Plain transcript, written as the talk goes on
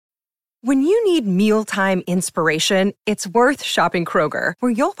When you need mealtime inspiration, it's worth shopping Kroger,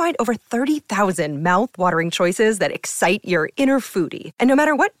 where you'll find over 30,000 mouth-watering choices that excite your inner foodie. And no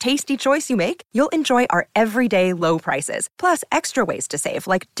matter what tasty choice you make, you'll enjoy our everyday low prices, plus extra ways to save,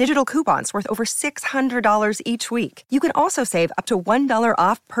 like digital coupons worth over $600 each week. You can also save up to $1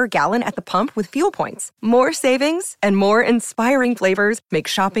 off per gallon at the pump with fuel points. More savings and more inspiring flavors make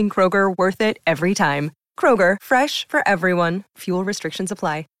shopping Kroger worth it every time. Kroger, fresh for everyone. Fuel restrictions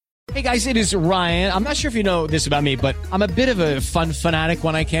apply. Hey guys, it is Ryan. I'm not sure if you know this about me, but I'm a bit of a fun fanatic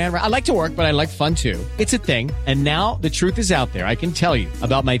when I can. I like to work, but I like fun too. It's a thing. And now the truth is out there. I can tell you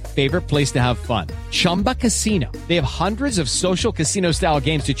about my favorite place to have fun. Chumba Casino. They have hundreds of social casino style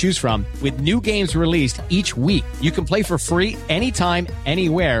games to choose from with new games released each week. You can play for free anytime,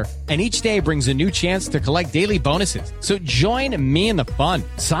 anywhere. And each day brings a new chance to collect daily bonuses. So join me in the fun.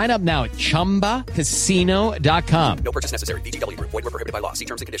 Sign up now at ChumbaCasino.com. No purchase necessary. VGW Group. Void where prohibited by law. See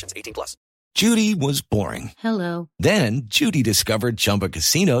terms and conditions. 18+. Judy was boring. Hello. Then Judy discovered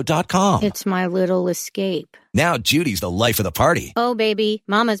ChumbaCasino.com. It's my little escape. Now Judy's the life of the party. Oh, baby,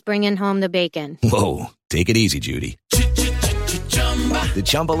 mama's bringing home the bacon. Whoa, take it easy, Judy. The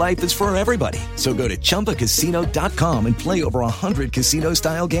Chumba life is for everybody. So go to ChumbaCasino.com and play over 100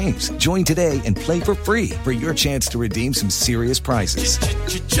 casino-style games. Join today and play for free for your chance to redeem some serious prizes.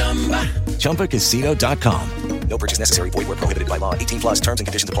 ChumbaCasino.com. No purchase necessary. Void where prohibited by law. 18+. Terms and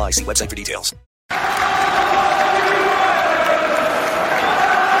conditions apply. See website for details.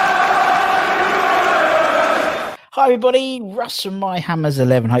 Hi everybody, Russ from My Hammers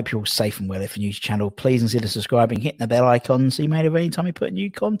 11. Hope you're all safe and well. If you're new to the channel, please consider subscribing, hitting the bell icon so you're made aware anytime we put new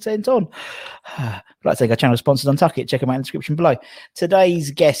content on. I'd like to thank our channel sponsors Untuck It. Check them out in the description below.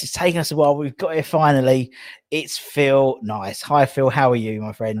 Today's guest, it's taken us a while, but we've got here finally. It's Phil Nice. Hi Phil, how are you,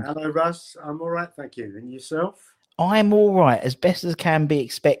 my friend? Hello Russ, I'm all right, thank you. And yourself? I'm all right, as best as can be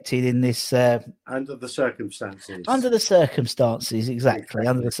expected in this... under the circumstances. Under the circumstances, exactly.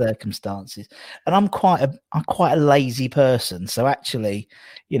 Under the circumstances. And I'm quite a lazy person. So actually,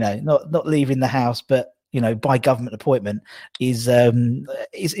 you know, not leaving the house, but, you know, by government appointment is a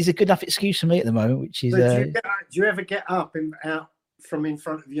good enough excuse for me at the moment, which is... do you ever get up and out from in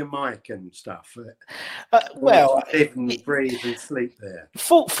front of your mic and stuff? Well, live and breathe and sleep there.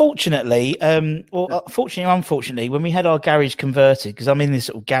 Fortunately, fortunately or unfortunately, when we had our garage converted, because I'm in this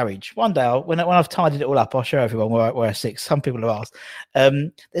sort of garage, one day when I've tidied it all up, I'll show everyone where I sit. Some people have asked.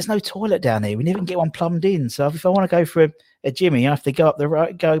 There's no toilet down here. We never can get one plumbed in. So if I want to go for a Jimmy, I have to go up the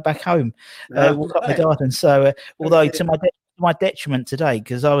road, go back home, walk up the garden. So although to my detriment today,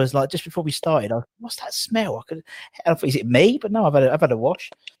 because I was like, just before we started, what's that smell? I thought, is it me? But no, I've had a wash.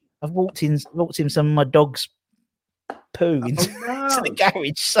 I've walked in some of my dog's poo into the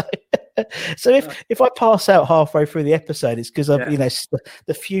garage. So if I pass out halfway through the episode, it's because I've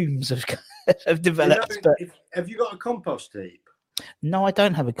the fumes have developed. Have you got a compost heap? No, I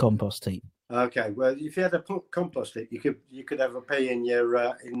don't have a compost heap. Okay, well, if you had a compost heap, you could have a pea in your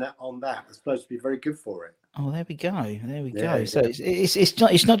on that. It's supposed to be very good for it. Oh, there we go. Go. So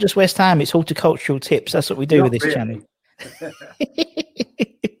it's not just West Ham; it's horticultural tips. That's what we do with this channel.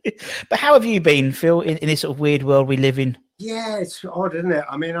 But how have you been, Phil, in this sort of weird world we live in? Yeah, it's odd, isn't it?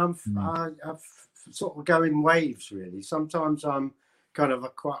 I mean, I'm sort of go in waves, really. Sometimes I'm kind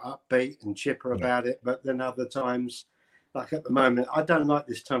of quite upbeat and chipper about it, but then other times, like at the moment, I don't like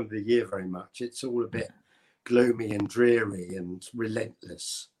this time of the year very much. It's all a bit gloomy and dreary and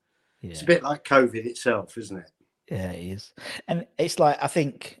relentless. Yeah. It's a bit like COVID itself, isn't it? Yeah, it is. And it's like, I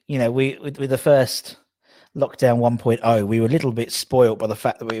think, you know, we with the first lockdown 1.0, we were a little bit spoiled by the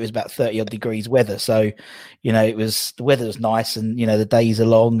fact that it was about 30 odd degrees weather. So, you know, the weather was nice and, you know, the days are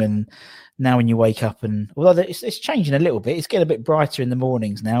long. And now when you wake up and although it's changing a little bit, it's getting a bit brighter in the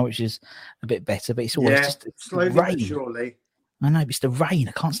mornings now, which is a bit better, but it's always just slowly rain. But surely. I know, but it's the rain.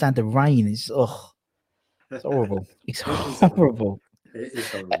 I can't stand the rain. It's horrible. It's horrible. It is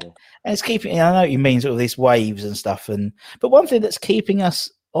horrible. And it's keeping, I know what you mean, sort of these waves and stuff. But one thing that's keeping us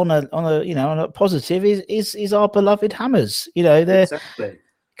on a positive is our beloved Hammers. You know, exactly.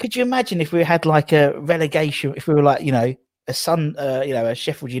 Could you imagine if we had like a relegation, if we were like, you know, a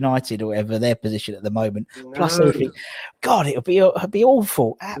Sheffield United or whatever their position at the moment, plus everything. God, it'd be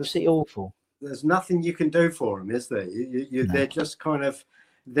awful, absolutely awful. There's nothing you can do for them, is there? No. They're just kind of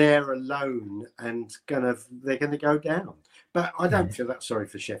there alone and they're going to go down. But I don't feel that sorry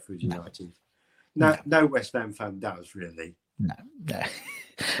for Sheffield United. No West Ham fan does, really. No.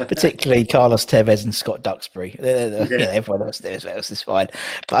 Particularly Carlos Tevez and Scott Duxbury. Everyone else is fine.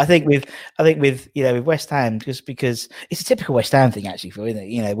 But I think with West Ham, just because it's a typical West Ham thing, actually, Phil, isn't it?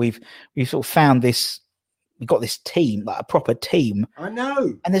 You know, we've sort of found this we've got this team, like a proper team, I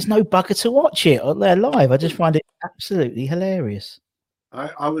know. and there's no bugger to watch it. They're live. I just find it absolutely hilarious.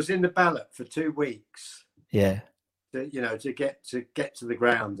 I was in the ballot for 2 weeks. Yeah. To get to the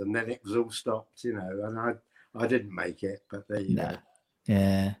ground, and then it was all stopped. And I didn't make it, but there you go.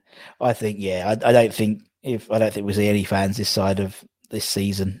 Yeah, I think. Yeah, I don't think we see any fans this side of this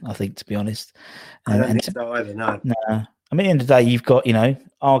season. I think, to be honest, I don't think so either. No. I mean, at the end of the day, you've got,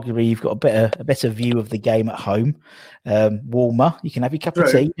 arguably you've got a better view of the game at home, warmer. You can have your cup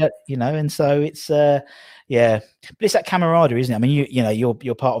of tea, and so it's but it's that camaraderie, isn't it? I mean,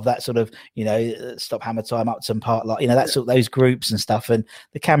 you're part of that sort of, Stop Hammer Time, Upton Park, like, that's sort of those groups and stuff, and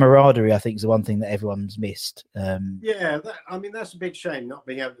the camaraderie, I think, is the one thing that everyone's missed. That's a big shame, not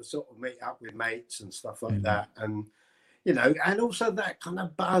being able to sort of meet up with mates and stuff like that, and and also that kind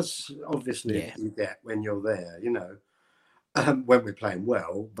of buzz, obviously, you get when you're there, when we're playing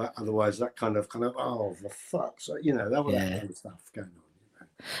well, but otherwise that kind of oh, for fuck's sake, that kind of stuff going on.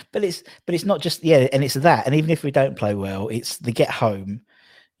 But it's not just and it's that, and even if we don't play well, it's the get home,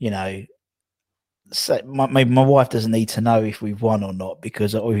 So my wife doesn't need to know if we've won or not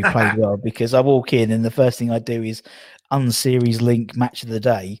because we played well, because I walk in and the first thing I do is unseries link match of the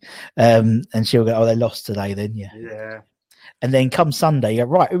day, and she'll go, "Oh, they lost today." Then and then come Sunday,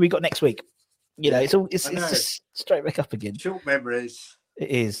 right, who we got next week? It's just straight back up again. Short memories. It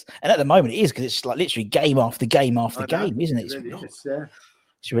is, and at the moment it is, because it's like literally game after game after game, isn't it?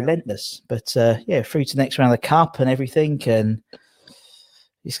 It's relentless. But through to the next round of the cup and everything, and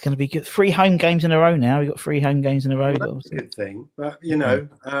it's going to be good. 3 home games in a row now. We've got 3 home games in a row. Well, that's a good thing, but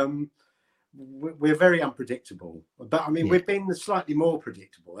we're very unpredictable. But I mean, we've been slightly more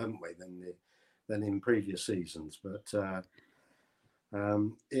predictable, haven't we, than in previous seasons? But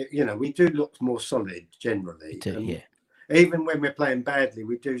we do look more solid generally. Even when we're playing badly,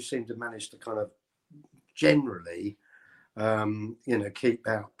 we do seem to manage to kind of generally, keep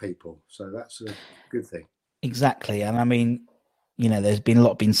out people. So that's a good thing. Exactly. And I mean, there's been a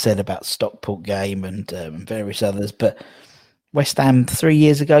lot been said about Stockport game and various others, but West Ham 4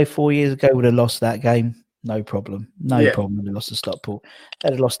 years ago would have lost that game. No problem. Problem. They lost to Stockport.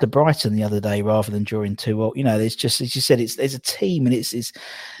 They'd have lost to Brighton the other day rather than drawing 2-2. It's just, as you said, there's a team, and it's a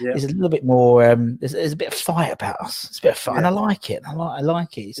little bit more. There's a bit of fight about us. It's a bit of fun, and I like it. I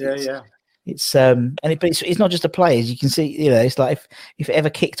like it. It's it's not just the players. You can see, it's like if it ever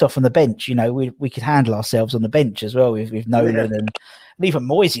kicked off on the bench, we could handle ourselves on the bench as well with Nolan and even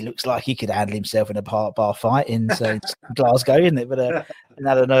Moisey looks like he could handle himself in a bar fight in Glasgow, isn't it? But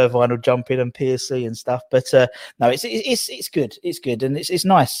Alan Irvine will jump in and Piercy and stuff. But no, it's good. It's good, and it's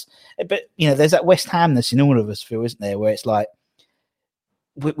nice. But there's that West Hamness in all of us, Phil, isn't there? Where it's like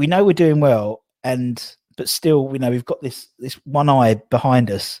we know we're doing well, but still, we've got this one eye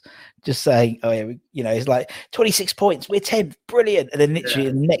behind us, just saying, "Oh yeah, it's like 26 points, we're 10th, brilliant." And then literally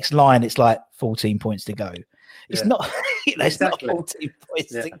in the next line, it's like 14 points to go. It's not, it's not 14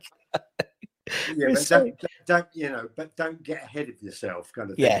 points to go. But don't get ahead of yourself,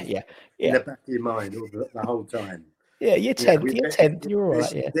 kind of thing. In the back of your mind all the whole time. Yeah, you're 10th. You're 10th. You're all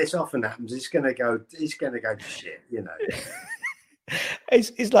right. This often happens. It's going to go to shit.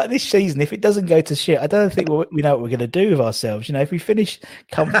 It's like this season, if it doesn't go to shit, I don't think we know what we're going to do with ourselves. If we finish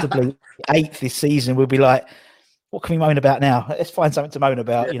comfortably 8th this season, we'll be like, what can we moan about now? Let's find something to moan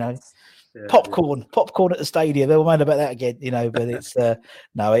about. Popcorn at the stadium, they'll moan about that again. But it's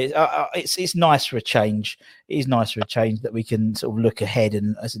it's nice for a change. It is nice for a change that we can sort of look ahead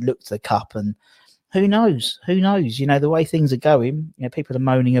and look to the cup, and who knows? The way things are going, people are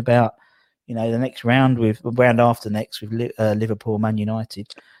moaning about the next round round after next with Liverpool, Man United.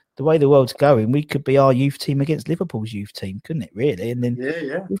 The way the world's going, we could be our youth team against Liverpool's youth team, couldn't it? Really, and then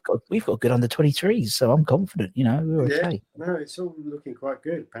we've got good under 23s, so I'm confident. We're okay. No, it's all looking quite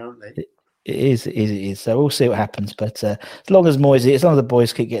good. Apparently, it is. So we'll see what happens. But as long as the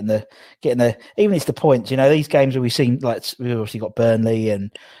boys keep getting the, even it's the points. These games where we've seen, like, we've obviously got Burnley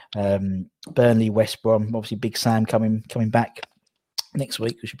and Burnley, West Brom. Obviously, Big Sam coming back next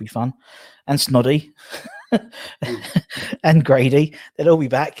week, which should be fun, and Snoddy and Grady, they'll all be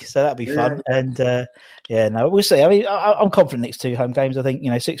back, so that'll be fun. And we'll see. I mean, I'm confident next 2 home games. I think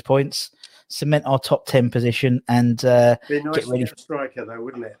 6 points, cement our top 10 position, and be nice to get a striker though,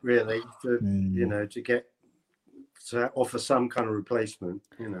 wouldn't it? Really, to offer some kind of replacement.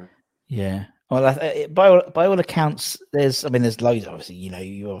 Yeah. Well, by all accounts, there's loads. Obviously,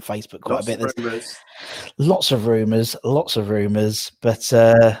 you're on Facebook quite a bit. There's lots of rumours, but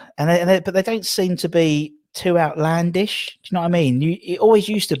but they don't seem to be too outlandish. Do you know what I mean? It always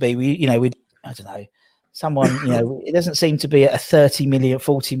used to be. I don't know. Someone, it doesn't seem to be a 30 million,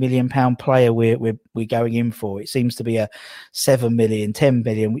 40 million pound player we're going in for. It seems to be a 7 million, 10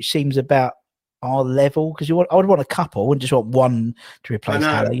 million, which seems about our level. Because I would want a couple. I wouldn't just want one to replace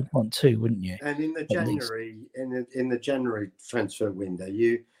Haller. You'd want two, wouldn't you? And in the January, in the January transfer window,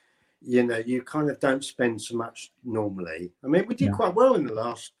 you kind of don't spend so much normally. I mean, we did quite well in the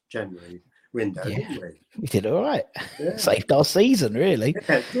last January window, didn't we? We did all right. Yeah. Saved our season, really.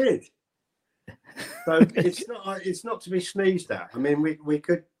 Yeah, it did. So it's not to be sneezed at. I mean, we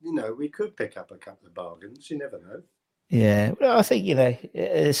could pick up a couple of bargains. You never know. Yeah, well, I think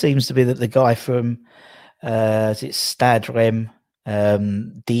it seems to be that the guy from is it Stade Rem,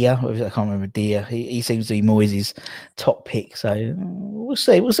 Dia? I can't remember Dia. He seems to be Moyes' top pick. So we'll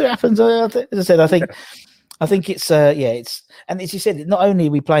see. We'll see what happens. As I said, I think it's it's, and as you said, not only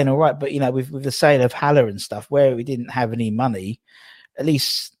are we playing all right, but with the sale of Haller and stuff, where we didn't have any money, at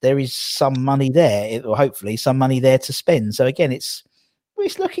least there is some money there, or hopefully some money there to spend. So again, it's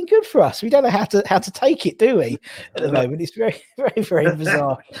looking good for us. We don't know how to take it, do we? At the moment, it's very, very, very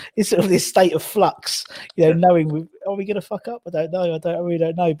bizarre. It's sort of this state of flux, knowing are we going to fuck up? I don't know. I really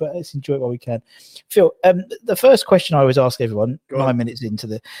don't know. But let's enjoy it while we can. Phil, the first question I always ask everyone, 9 minutes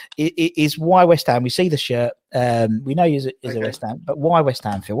into is why West Ham? We see the shirt. We know you is a West Ham, but why West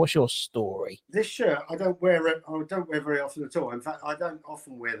Ham, Phil? What's your story? This shirt, I don't wear it. I don't wear very often at all. In fact, I don't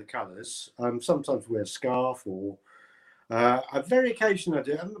often wear the colours. Sometimes wear a scarf or. Very occasionally I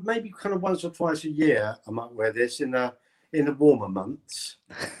do, maybe kind of once or twice a year. I might wear this in the warmer months,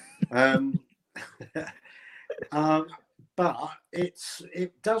 but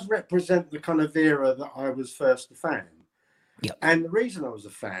it does represent the kind of era that I was first a fan. Yep. And the reason I was a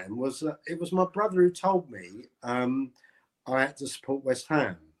fan was that it was my brother who told me I had to support West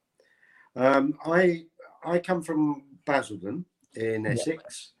Ham. I come from Basildon in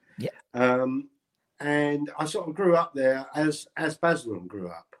Essex. Yeah. And I sort of grew up there as Basildon grew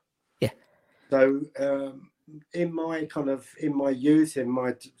up. Yeah. So in my youth, in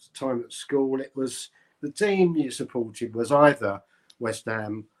my time at school, it was the team you supported was either West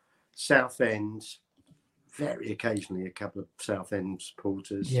Ham, Southend, very occasionally a couple of Southend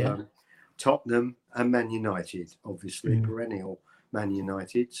supporters, Tottenham and Man United, obviously perennial Man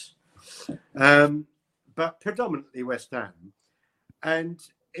Uniteds, but predominantly West Ham. And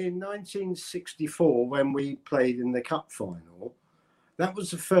in 1964, when we played in the cup final, that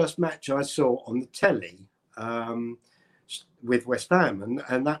was the first match I saw on the telly with West Ham,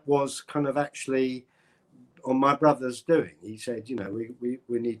 and that was kind of actually on my brother's doing. He said, we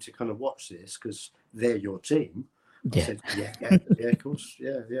need to kind of watch this because they're your team. I said, yeah, of course,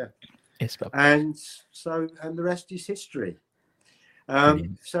 yeah. Yes, and the rest is history.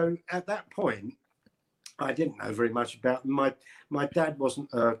 So at that point, I didn't know very much about them. My dad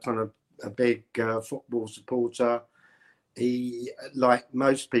wasn't kind of a big football supporter. He, like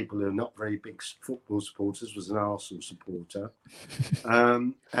most people who are not very big football supporters, was an Arsenal supporter.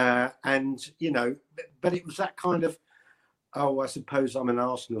 And but it was that kind of, I suppose I'm an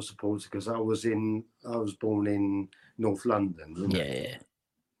Arsenal supporter because I was born in North London. Yeah.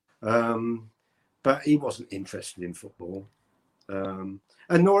 But he wasn't interested in football. And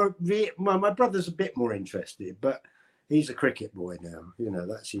nor my brother's a bit more interested, but he's a cricket boy now.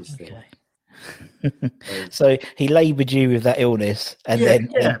 That's his thing. So he laboured you with that illness and then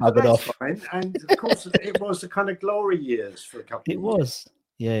buggered off. Fine. And of course, it was the kind of glory years for a couple of years. It was.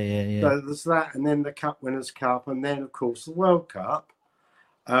 Yeah. So there's that, and then the Cup Winners' Cup, and then, of course, the World Cup.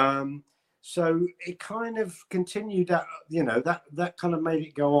 So it kind of continued that kind of made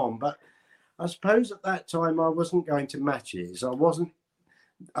it go on. But I suppose at that time I wasn't going to matches.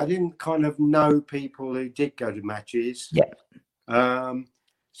 I didn't kind of know people who did go to matches. Yeah.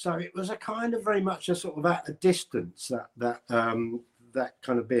 So it was a kind of very much a sort of at a distance that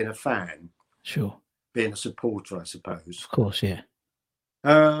kind of being a fan. Sure. Being a supporter, I suppose. Of course, yeah.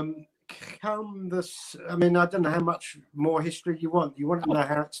 I don't know how much more history you want. You want to know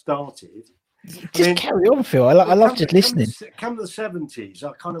how it started. Just carry on, Phil. I love just listening. Come the 70s,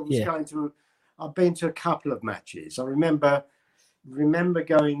 I kind of was I've been to a couple of matches. I remember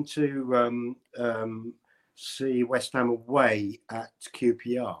going to see West Ham away at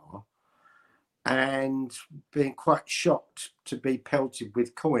QPR and being quite shocked to be pelted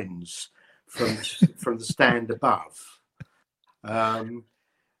with coins from the stand above.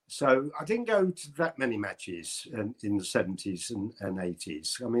 So I didn't go to that many matches in the 70s and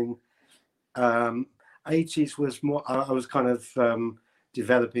 80s. I mean, 80s was more, I was kind of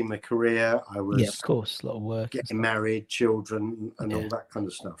developing my career. I was, of course, a lot of work, getting married, children, and all that kind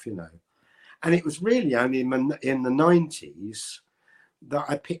of stuff, And it was really only in the 90s that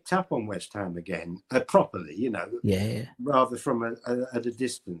I picked up on West Ham again properly, you know, rather from at a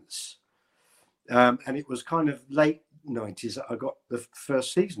distance. And it was kind of late 90s that I got the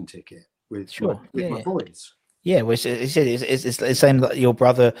first season ticket with my boys. Yeah, well, it's the same that your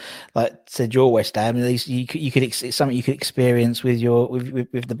brother like said. Your West Ham, at least you could it's something you could experience with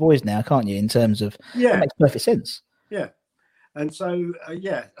with the boys now, can't you? In terms of that makes perfect sense. Yeah, and so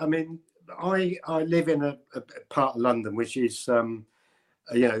I mean, I live in a part of London which is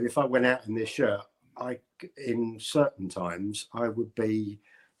you know, if I went out in this shirt, in certain times I would be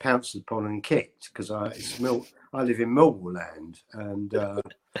pounced upon and kicked because I live in Millwall land, and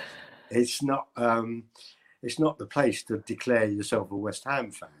it's not the place to declare yourself a West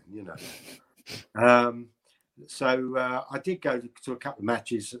Ham fan, you know. So I did go to a couple of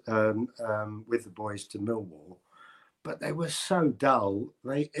matches with the boys to Millwall, but they were so dull.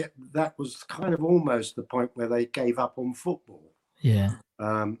 That was kind of almost the point where they gave up on football. Yeah.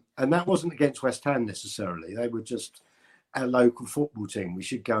 And that wasn't against West Ham necessarily. They were just our local football team. We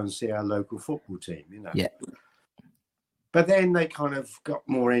should go and see our local football team, you know. Yeah. But then they kind of got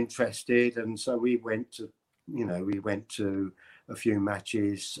more interested, and so we went to a few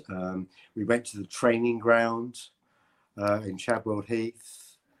matches. We went to the training ground in Chadwell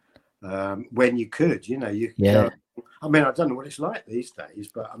Heath when you could, you know. I mean, I don't know what it's like these days,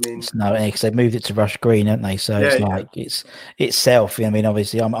 but I mean, no, because they moved it to Rush Green, haven't they? So it's like it's itself. I mean,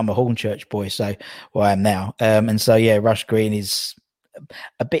 obviously, I'm a Hornchurch boy, so I am now, and so Rush Green is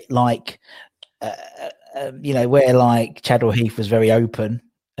a bit like, you know, where like Chadwell Heath was very open.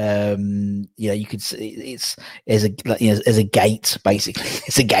 You know, you could see there's a gate, basically.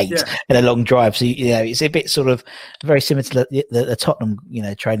 It's a gate and a long drive. So you know, it's a bit sort of very similar to the Tottenham, you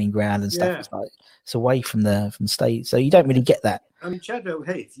know, training ground and stuff. It's like it's away from the state, so you don't really get that. I mean, Chadwell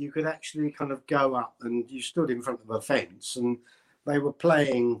Heath, you could actually kind of go up and you stood in front of a fence, and they were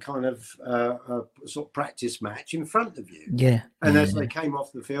playing kind of a sort of practice match in front of you. Yeah. And as they came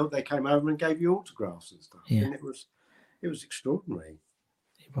off the field, they came over and gave you autographs and stuff. Yeah. And it was extraordinary.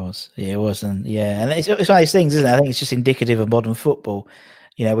 It was, and it's one of those things, isn't it? I think it's just indicative of modern football.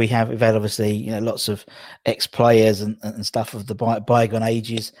 You know, we've had obviously, you know, lots of ex-players and stuff of the bygone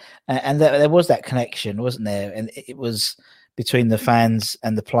ages, and there was that connection, wasn't there? And it was between the fans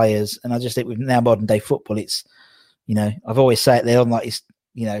and the players. And I just think with now modern day football, it's, you know, I've always said they're on like this,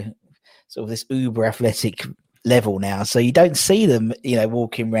 you know, sort of this uber athletic level now, so you don't see them, you know,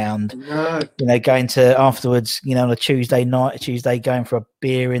 walking around, you know, going to afterwards, you know, on a Tuesday going for a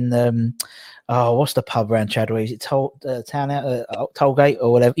beer in the what's the pub around Chadwell? Is it Tollgate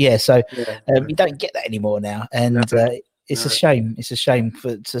or whatever? Yeah, so you don't get that anymore now, and it's a shame. It's a shame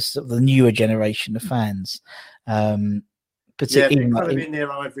for sort of the newer generation of fans. They're kind of in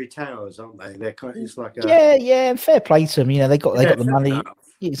their ivory towers, aren't they? They're kind of, it's like and fair play to them. You know, they got the money.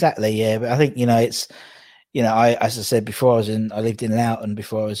 Exactly, yeah. But I think, you know, it's, you know, as I said before, I lived in Loughton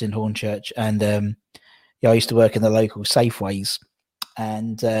before I was in Hornchurch, and I used to work in the local Safeways,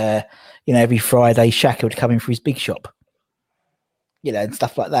 and you know, every Friday Shaka would come in for his big shop, you know, and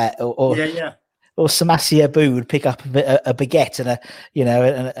stuff like that, or Samassi Abu would pick up a baguette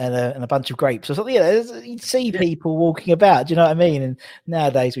and a bunch of grapes. So you know, you'd see people walking about. Do you know what I mean? And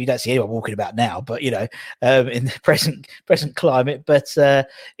nowadays we don't see anyone walking about now, but you know, in the present climate. But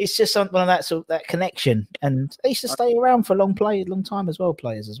it's just something of that connection, and they used to stay around for a long time as well.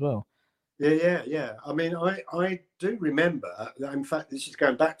 Players as well. Yeah. I mean, I do remember. In fact, this is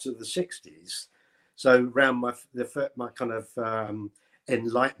going back to the '60s. So around my kind of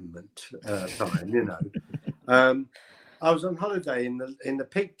enlightenment time, you know. I was on holiday in the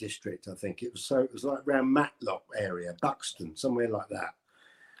Peak District, I think it was. So it was like around Matlock area, Buxton, somewhere like that.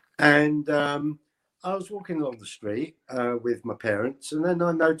 And I was walking along the street with my parents, and then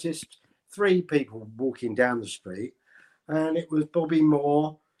I noticed three people walking down the street, and it was Bobby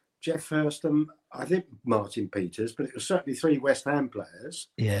Moore, Jeff Hurst, and I think Martin Peters, but it was certainly three West Ham players.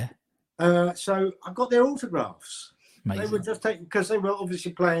 Yeah. So I got their autographs. Amazing. They were just taking, because they were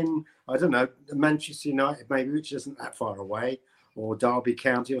obviously playing, I don't know, Manchester United maybe, which isn't that far away, or Derby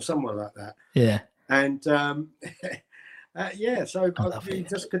County or somewhere like that. Yeah. And so you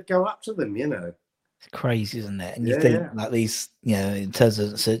just could go up to them, you know. It's crazy, isn't it? And you think like these, you know, in terms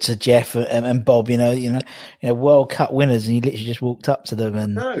of so Jeff and Bob, you know, World Cup winners, and you literally just walked up to them,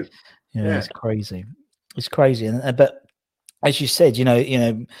 and you know, it's crazy. It's crazy, but as you said, you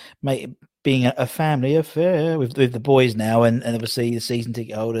know, mate, being a family affair with the boys now, and obviously the season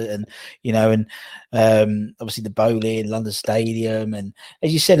ticket holder, and you know, and obviously the bowling, London Stadium, and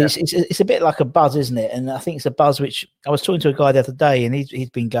as you said, it's a bit like a buzz, isn't it? And I think it's a buzz which I was talking to a guy the other day, and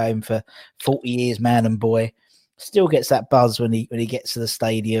he's been going for 40 years, man and boy. still gets that buzz when he gets to the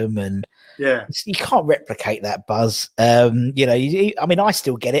stadium, and Yeah. you can't replicate that buzz. I mean, I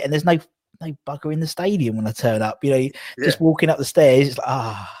still get it, and there's no bugger in the stadium when I turn up. Just walking up the stairs, it's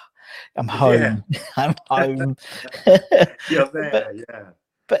like, I'm home. Yeah. I'm home. You're there, yeah.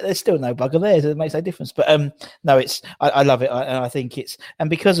 But there's still no bugger there, so it makes no difference. But no, I love it, and I think and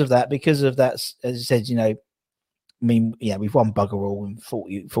because of that, as I said, I mean, we've won bugger all in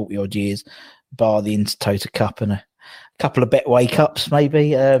 40 odd years, bar the Intertoto Cup and a couple of Betway Cups,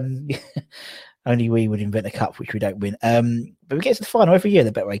 maybe. Only we would invent a cup, which we don't win. But we get to the final every year,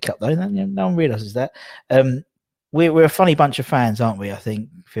 the Betway Cup, though. No one realises that. We're a funny bunch of fans, aren't we? I think,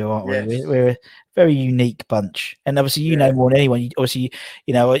 Phil, aren't we? Yes. We're a very unique bunch, and obviously, you know more than anyone. You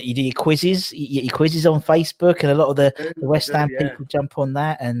do your quizzes. You get your quizzes on Facebook, and a lot of the West Ham people jump on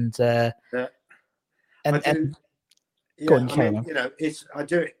that. And go on, carry on. I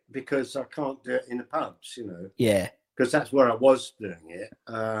do it because I can't do it in the pubs. Yeah, because that's where I was doing it.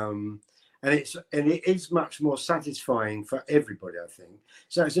 And it is much more satisfying for everybody, I think.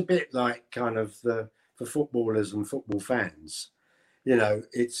 So it's a bit like kind of for footballers and football fans.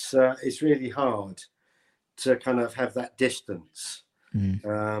 It's really hard to kind of have that distance.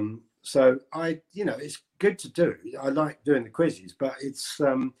 So it's good to do. I like doing the quizzes, but it's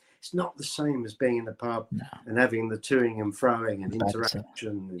not the same as being in the pub and having the toing and froing and interaction.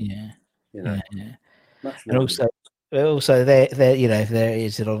 Much more. And also there if there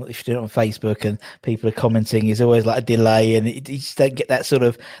is if you do it on Facebook and people are commenting, there's always like a delay, and you just don't get that sort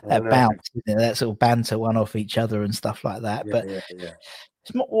of bounce, that sort of banter one off each other and stuff like that.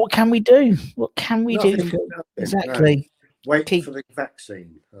 What can we do? What can we do? Exactly. No. Wait for the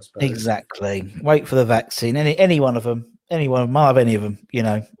vaccine, I suppose. Exactly. Wait for the vaccine. Any one of them. I'll have any of them.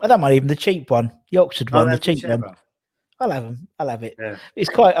 I don't mind even the cheap one, the Oxford one, the cheap one. I'll have them. I'll have it. Yeah. It's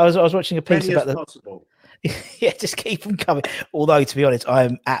quite. I was watching a piece about possible. Yeah, just keep them coming. Although, to be honest, I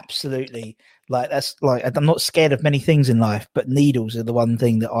am absolutely I'm not scared of many things in life, but needles are the one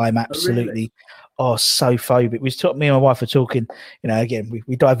thing that I'm absolutely so phobic. Me and my wife were talking. Again,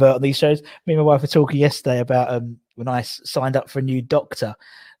 we divert on these shows. Me and my wife were talking yesterday about when I signed up for a new doctor.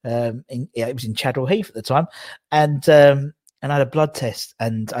 It was in Chadwell Heath at the time, and I had a blood test,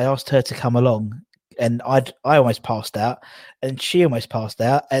 and I asked her to come along. And I almost passed out, and she almost passed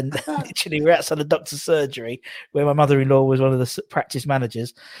out. And literally, we're outside the doctor's surgery where my mother-in-law was one of the practice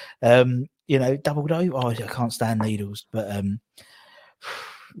managers. Doubled over. I can't stand needles, but I've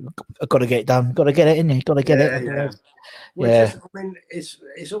got to get it done. Got to get it in you. Got to get it. Yeah.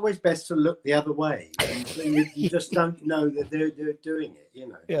 It's always best to look the other way. You just don't know that they're doing it.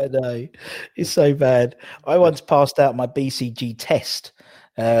 Yeah, I know. It's so bad. I once passed out my BCG test.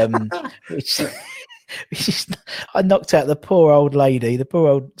 Which I knocked out the poor old lady, the poor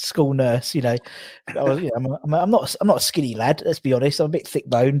old school nurse. I'm not a skinny lad. Let's be honest. I'm a bit thick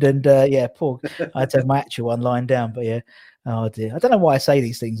boned, and poor. I had to have my actual one lying down, but yeah. Oh dear. I don't know why I say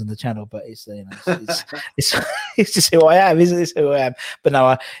these things on the channel, but it's just who I am, isn't it? Who I am. But no,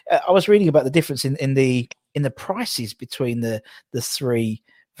 I was reading about the difference in the prices between the three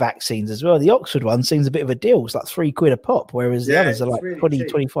vaccines as well. The Oxford one seems a bit of a deal. It's like £3 a pop, whereas the others are like really 20,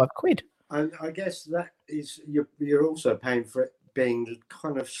 25 quid. And I guess that is you're also paying for it being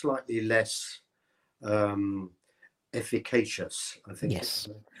kind of slightly less efficacious. I think. Yes,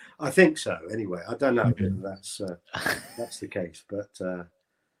 I think so. Anyway, I don't know if that's the case, but.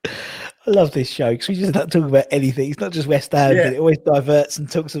 I love this show because we just not talk about anything. It's not just West Ham, but it always diverts and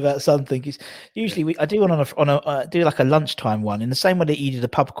talks about something. It's usually I do one do like a lunchtime one in the same way that you do the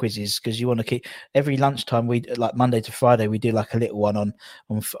pub quizzes, because you want to keep every lunchtime. We like Monday to Friday we do like a little one on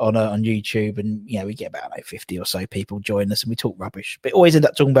YouTube, and we get about 50 or so people join us and we talk rubbish, but always end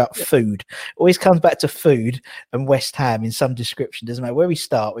up talking about food. Always comes back to food and West Ham in some description. Doesn't matter where we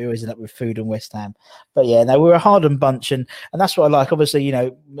start, we always end up with food and West Ham. But we're a hardened bunch, and that's what I like. Obviously,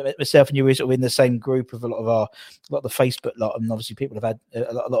 myself and you were sort of in the same group of a lot of the Facebook lot, and obviously people have had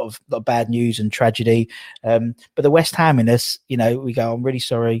a lot of bad news and tragedy. But the West Ham in us, we go, I'm really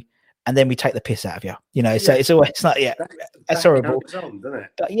sorry, and then we take the piss out of you. So it's always like, that's horrible. On, doesn't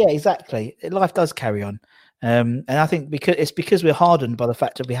it? But yeah, exactly. Life does carry on. And I think because we're hardened by the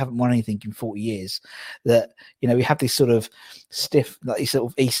fact that we haven't won anything in 40 years, that we have this sort of stiff,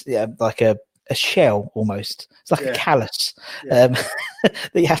 like a shell almost. It's like a callus that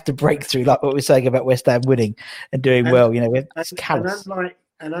you have to break through, like what we're saying about West Ham winning and doing well. It's callus.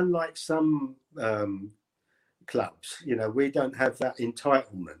 And unlike some clubs, we don't have that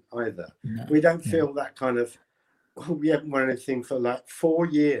entitlement either. No, we don't feel that kind of, we haven't won anything for like 4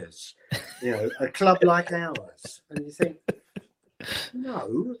 years. A club like ours, and you think,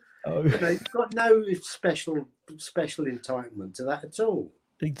 no, Oh. You know, he's got no special entitlement to that at all.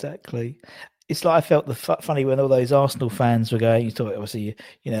 Exactly. It's like I felt funny when all those Arsenal fans were going. You thought obviously,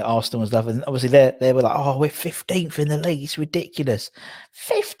 Arsenal and stuff, and obviously they were like, "Oh, we're 15th in the league. It's ridiculous.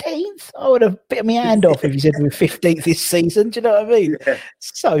 15th? I would have bit my hand off if you said we were 15th this season." Do you know what I mean? Yeah.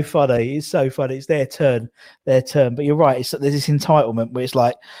 It's so funny. It's so funny. It's their turn. But you're right. There's this entitlement where it's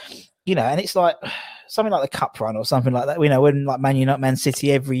like, and it's like something like the cup run or something like that. When like Man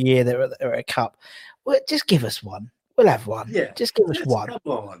City every year they're at a cup. Well, just give us one. We'll have one. Yeah, just give us one. Come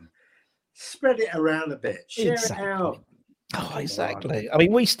on. Spread it around a bit. Share it out. Oh, exactly. I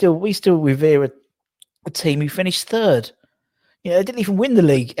mean, we still revere a team who finished third. They didn't even win the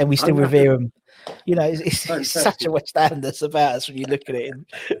league, and we still revere them. It's such a West Hamness about us when you look at it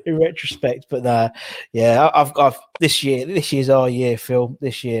in retrospect. But I've this year's our year, Phil.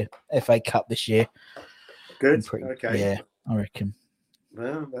 This year, FA Cup this year. Good. Okay. Yeah, I reckon.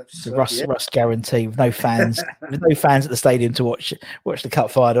 Well, that's Russ guarantee with no fans, with no fans at the stadium to watch the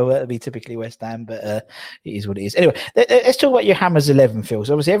cup final. That'd be typically West Ham, but it is what it is. Anyway, let's talk about your Hammers 11, Phil.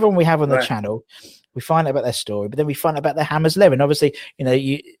 So obviously, everyone we have on the channel, we find out about their story, but then we find out about the Hammers 11. Obviously,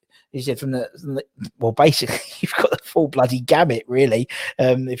 you said from basically you've got the full bloody gamut, really.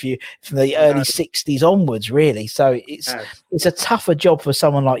 If you from the early '60s onwards, really. So it's a tougher job for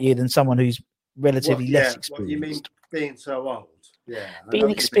someone like you than someone who's relatively less experienced. What you mean being so old? Yeah,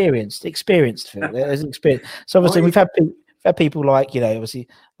 being experienced, Phil. There's experience. So obviously we've had people like obviously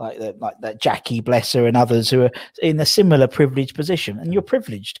like that Jackie Blesser and others who are in a similar privileged position, and you're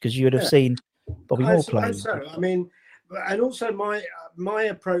privileged because you would have seen Bobby Moore play. I mean, and also my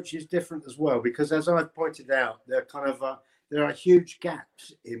approach is different as well, because as I've pointed out, there are huge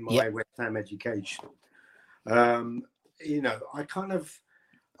gaps in my West Ham education. I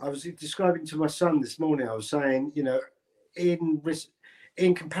was describing to my son this morning. I was saying, in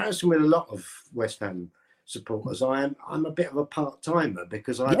comparison with a lot of West Ham supporters, I'm a bit of a part-timer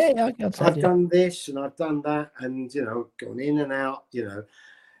because I've done this and I've done that, and gone in and out.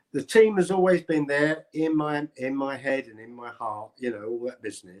 The team has always been there in my head and in my heart, all that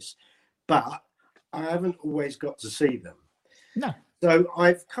business, but I haven't always got to see them. No. So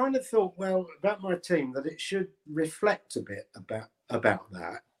I've kind of thought, well, about my team, that it should reflect a bit about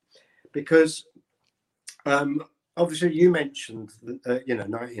that, because obviously you mentioned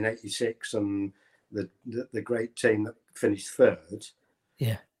 1986 and the great team that finished third.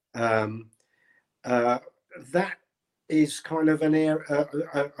 Yeah. That is kind of an era,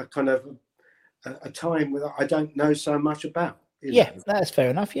 a time that I don't know so much about. That's fair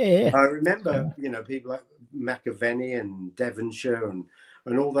enough. Yeah. I remember, people like McAvenny and Devonshire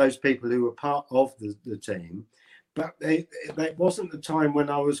and all those people who were part of the team, but it wasn't the time when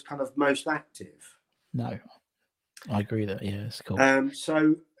I was kind of most active. No, I agree that. Yeah, it's cool.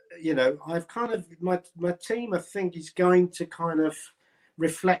 So I've kind of my team, I think, is going to kind of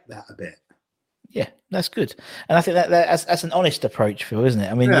reflect that a bit. Yeah, that's good, and I think that's an honest approach, Phil, isn't it?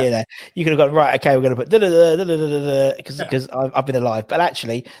 I mean, you could have gone right. Okay, we're going to put because I've been alive, but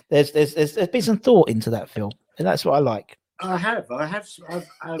actually, there's been some thought into that, Phil, and that's what I like. I've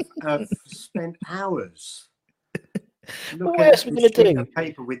spent hours looking at a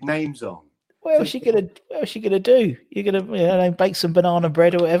paper with names on. What else are you gonna do? You're gonna bake some banana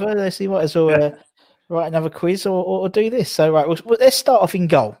bread or whatever. Let's see what as well. Write another quiz or do this. So right, well, let's start off in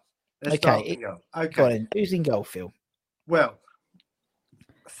goal. Okay. Who's in goal, Phil? Well,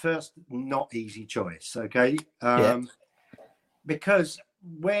 first, not easy choice. Okay. Because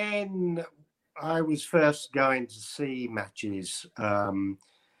when I was first going to see matches,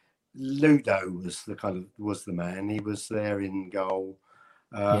 Ludo was the man. He was there in goal.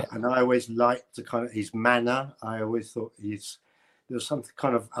 And I always liked his manner. I always thought there was some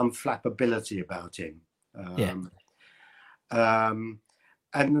kind of unflappability about him.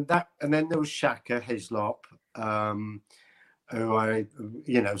 And then there was Shaka Hislop, who I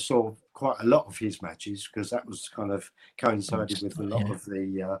saw quite a lot of his matches, because that was kind of coincided with a lot of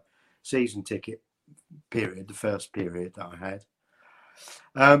the season ticket period, the first period that I had.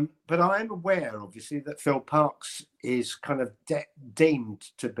 But I am aware, obviously, that Phil Parkes is kind of deemed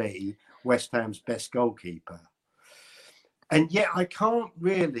to be West Ham's best goalkeeper. And yet I can't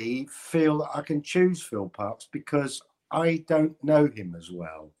really feel that I can choose Phil Parkes because I don't know him as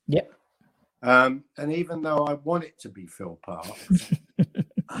well. Yep. And even though I want it to be Phil Parkes,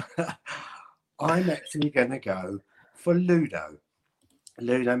 I'm actually going to go for Ludo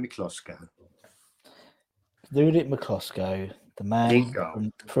Miklosko. Ludo Miklosko, the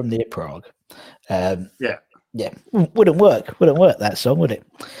man from near Prague. Yeah, wouldn't work that song, would it?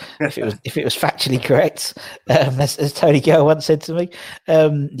 If it was factually correct, as Tony Gale once said to me.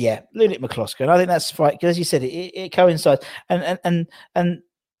 Yeah, Lunik McCloskey, and I think that's right because, as you said, it coincides. And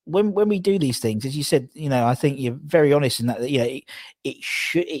when we do these things, as you said, I think you're very honest in that. It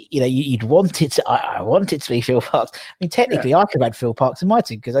should, you'd want it to. I want it to be Phil Parkes. I mean, technically, I could have had Phil Parkes in my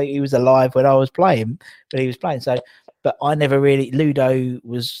team because he was alive when I was playing, when he was playing. So. But I never really. Ludo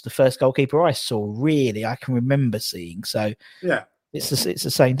was the first goalkeeper I saw. Really, I can remember seeing. So yeah, it's the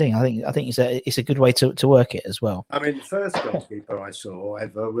same thing. I think it's a good way to work it as well. I mean, the first goalkeeper I saw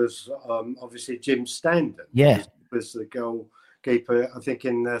ever was obviously Jim Standen. Yeah, he was the goalkeeper, I think,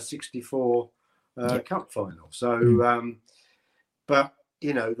 in the '64 Cup final. So, but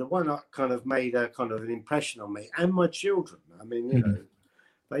the one that kind of made a kind of an impression on me and my children. I mean,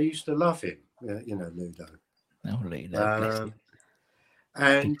 they used to love him. Ludo.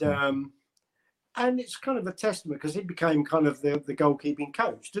 And it's kind of a testament because he became kind of the goalkeeping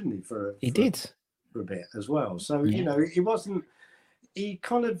coach, didn't he? For a bit as well. So he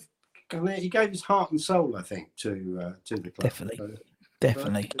gave his heart and soul, I think, to the club.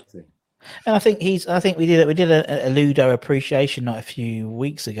 Definitely. And I think we did a Ludo appreciation night a few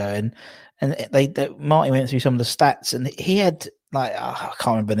weeks ago, and Martin went through some of the stats, and he had I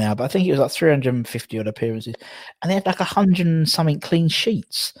can't remember now, but I think it was like 350 odd appearances, and he had like 100 and something clean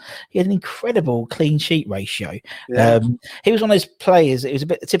sheets. He had an incredible clean sheet ratio. Yeah. He was one of those players. It was a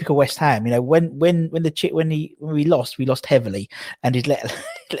bit typical West Ham. When we lost heavily, and he'd let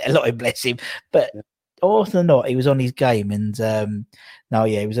a lot in, bless him. But often than not, he was on his game, and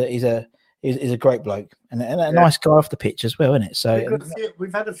he's a great bloke and a nice guy off the pitch as well, isn't it? So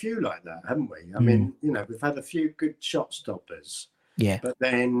we've had a few like that, haven't we? I mean, we've had a few good shot stoppers. Yeah. But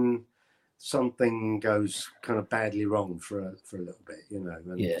then something goes kind of badly wrong for a little bit,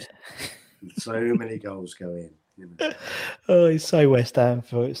 And so many goals go in. Oh, he's so West Ham.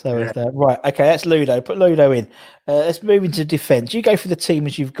 West Ham. Right, okay, that's Ludo. Put Ludo in. Let's move into defence. You go for the team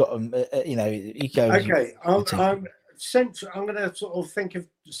as you've got them. You go. Okay, I'm going to sort of think of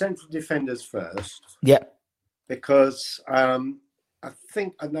central defenders first. Yeah. Because I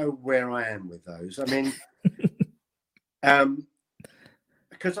think I know where I am with those. I mean,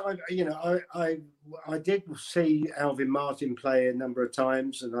 because I did see Alvin Martin play a number of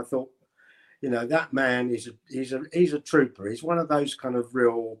times, and I thought, that man he's a trooper. He's one of those kind of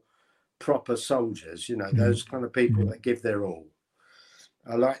real proper soldiers. Those kind of people that give their all.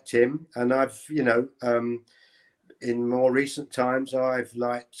 I liked him, and I've in more recent times, I've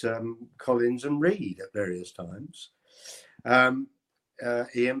liked Collins and Reed at various times.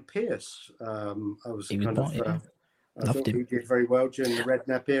 Ian Pearce, I thought he did very well during the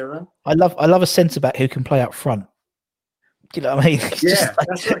Redknapp era. I love a centre back who can play up front. Do you know what I mean?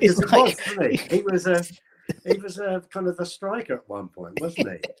 That's right. He was a kind of a striker at one point, wasn't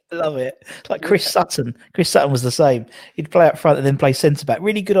he? I love it. Like Chris Sutton. Chris Sutton was the same. He'd play up front and then play centre back.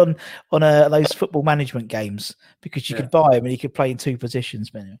 Really good on those football management games because you could buy him and he could play in two positions.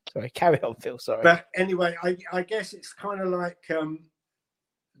 Sorry, carry on, Phil. Sorry. But anyway, I guess it's kind of like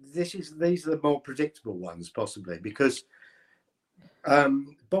these are the more predictable ones possibly because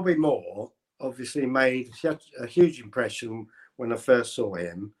Bobby Moore obviously made a huge impression when I first saw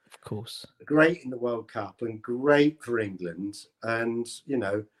him. Of course. Great in the World Cup and great for England. And,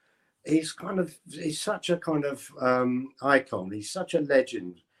 he's such a kind of icon. He's such a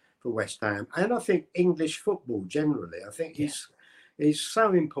legend for West Ham. And I think English football generally. I think he's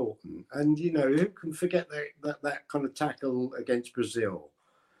so important. And, who can forget that kind of tackle against Brazil?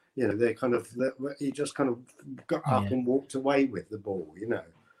 He just kind of got up and walked away with the ball,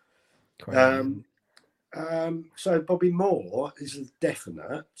 So Bobby Moore is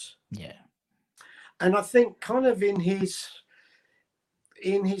definite. Yeah. And I think kind of in his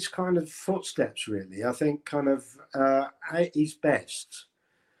kind of footsteps, really, I think kind of his best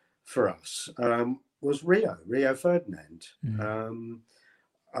for us was Rio Ferdinand.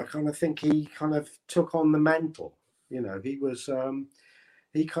 I kind of think he kind of took on the mantle. He was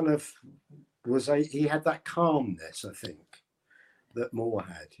he had that calmness, I think, that Moore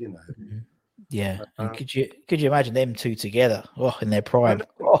had, Yeah, and could you imagine them two together? Oh, in their prime.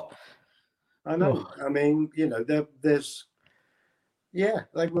 I know. I mean, they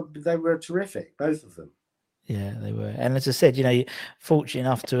were terrific, both of them. Yeah, they were. And as I said, fortunate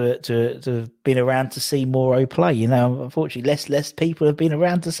enough to have been around to see Moore play. Unfortunately, less people have been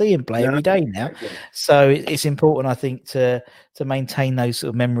around to see him play every day now. Exactly. So it's important, I think, to maintain those sort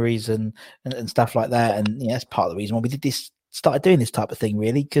of memories and stuff like that. And that's part of the reason why we did this started doing this type of thing,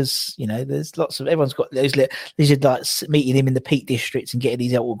 really, because there's everyone's got these like meeting him in the Peak Districts and getting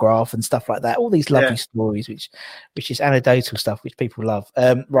his autograph and stuff like that. All these lovely stories, which is anecdotal stuff, which people love.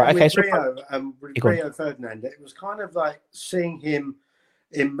 Right, okay. So Rio Ferdinand, it was kind of like seeing him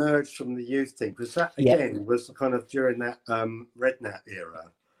emerge from the youth team, because that again was kind of during that Redknapp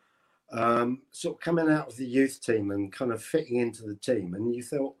era. Sort of coming out of the youth team and kind of fitting into the team, and you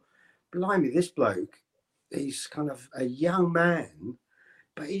thought, blimey, this bloke, he's kind of a young man,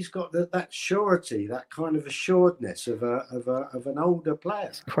 but he's got that surety, that kind of assuredness of an older player.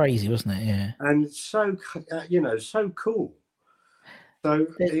 It's crazy, wasn't it? Yeah, and it's so so cool. So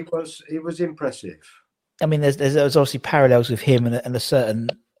it was impressive. I mean, there's obviously parallels with him and a certain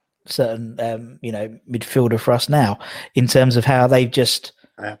midfielder for us now, in terms of how they've just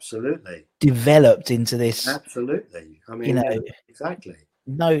developed into this. Absolutely. I mean, exactly.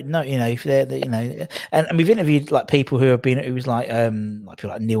 No, if they're and we've interviewed like people who was like people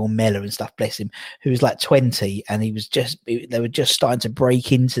like Neil Mellor and stuff, bless him, who was like 20 and they were just starting to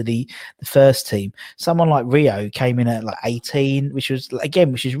break into the first team. Someone like Rio came in at like 18, which is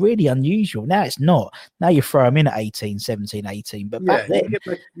really unusual. Now it's not. Now you throw him in at 18, 17, 18, but back then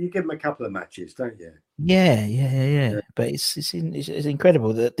you give him a couple of matches, don't you? Yeah. But it's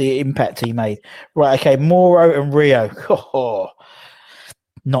incredible the impact he made. Right, okay, Moro and Rio. Oh,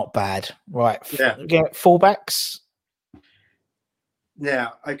 not bad. Right. Yeah. Fullbacks.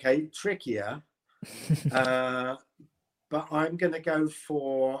 Now, okay, trickier. But I'm going to go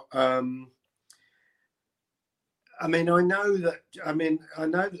for. I know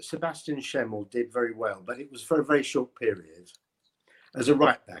that Sebastian Schemmel did very well, but it was for a very short period. As a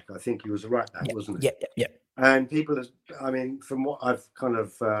right back, I think he was a right back, wasn't he? Yeah. And people, from what I've kind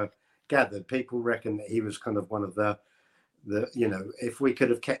of gathered, people reckon that he was kind of one of the if we could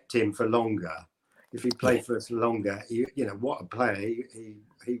have kept him for longer, if he played for us longer, what a player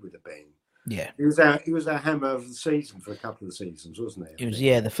he would have been. Yeah, he was our hammer of the season for a couple of seasons, wasn't he? It was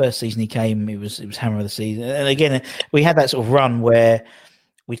the first season he came, it was hammer of the season. And again, we had that sort of run where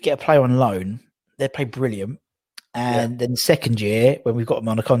we'd get a player on loan, they'd play brilliant, and then the second year when we got him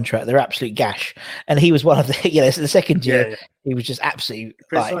on a contract, they're absolute gash. And he was one of the so the second year he was just absolutely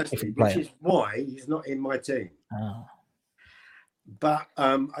precisely, which is why he's not in my team. Oh. But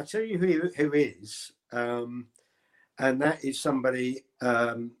I'll tell you who is, and that is somebody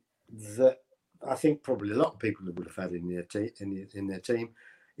that I think probably a lot of people would have had in their team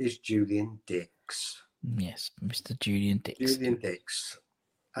is Julian Dicks. Yes, Mr. Julian Dicks. Julian Dicks.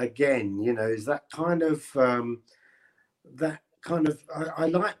 Again, is that kind of I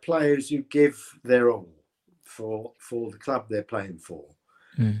like players who give their all for the club they're playing for.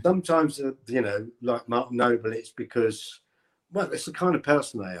 Sometimes, like Mark Noble, it's because, well, it's the kind of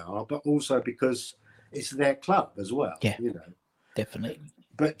person they are, but also because it's their club as well. Yeah, definitely.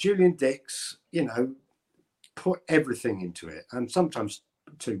 But Julian Dicks, put everything into it, and sometimes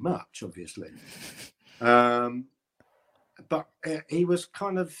too much, obviously. But he was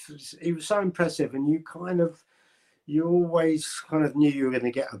so impressive, and you always kind of knew you were going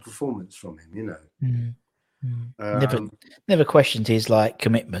to get a performance from him, Never questioned his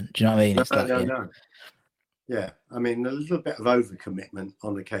commitment. Do you know what I mean? It's no. Yeah, I mean, a little bit of overcommitment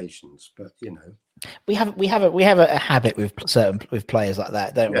on occasions, but we have a habit with players like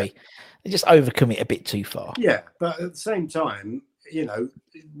that, don't we? They just overcommit a bit too far. Yeah, but at the same time,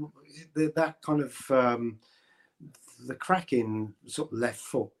 that kind of the cracking sort of left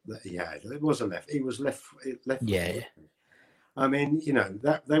foot that he had. It was a left. He was left. Yeah. I mean,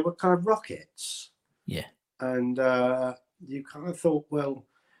 that they were kind of rockets. Yeah. And you kind of thought, well,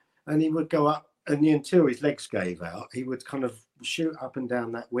 and he would go up. And until his legs gave out, he would kind of shoot up and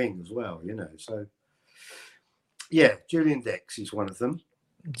down that wing as well, So, yeah, Julian Dicks is one of them.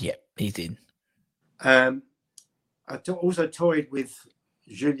 Yeah, he's in. I also toyed with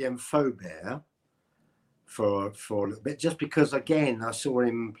Julien Faubert for a little bit, just because, again, I saw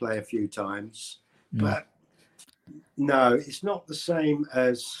him play a few times. But no, it's not the same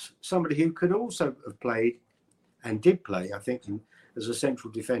as somebody who could also have played and did play, I think, as a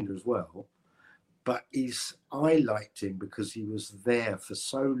central defender as well. But I liked him because he was there for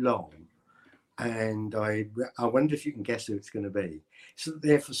so long, and I wonder if you can guess who it's going to be. He's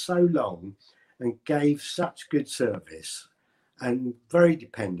there for so long and gave such good service and very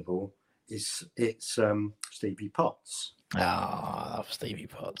dependable. It's Stevie Potts. I love Stevie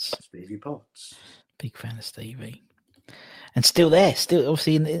Potts. Stevie Potts, big fan of Stevie, and still there, still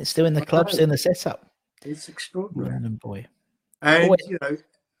obviously still in the club, still in the setup. It's extraordinary, random boy, and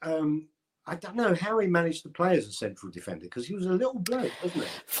I don't know how he managed to play as a central defender because he was a little bloke, wasn't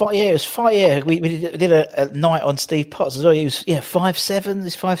he? It was 5. Yeah, we did a night on Steve Potts as well. He was 5'7",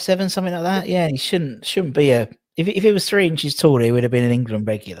 is 5'7", something like that. Yeah, he shouldn't be a. If he was 3 inches taller, he would have been an England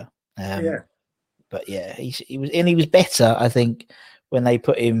regular. Yeah. But yeah, he was better, I think, when they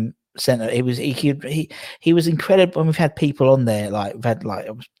put him centre. He was incredible. When we've had people on there, we've had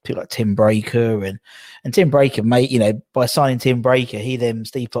people like Tim Breaker and Tim Breaker, mate. By signing Tim Breaker,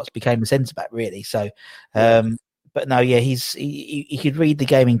 Steve Potts became the centre back, really. So, but no, yeah, he could read the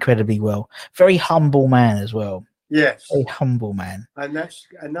game incredibly well. Very humble man as well. Yes, very humble man. And that's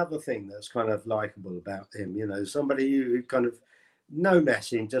another thing that's kind of likable about him. Somebody who kind of no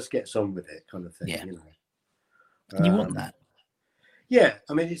messing, just gets on with it, kind of thing. Yeah. You want that. Yeah,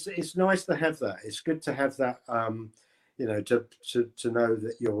 I mean, it's nice to have that. It's good to have that. To know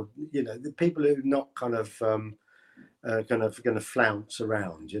that you're, the people who are not kind of going to flounce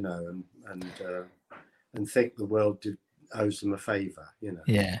around, and think the world owes them a favour,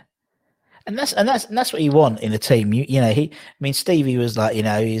 Yeah. And that's what you want in a team. Stevie was like,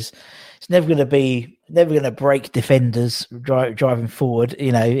 he's never going to break defenders driving forward.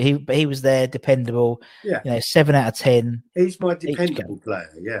 He was there, dependable. Yeah. 7 out of 10. He's my dependable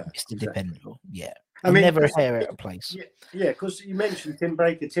player. Yeah. Mr. Dependable. Yeah. I mean, never a hair out of place. Yeah. Because you mentioned Tim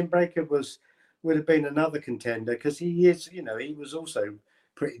Breaker. Tim Breaker would have been another contender because he is, he was also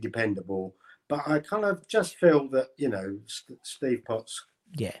pretty dependable. But I kind of just feel that, Steve Potts.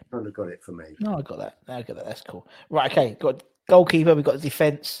 Yeah, kind of got it for me. No, I got that. That's cool. Right, okay. Got goalkeeper. We've got the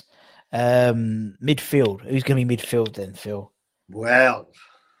defence. Midfield. Who's going to be midfield then, Phil? Well,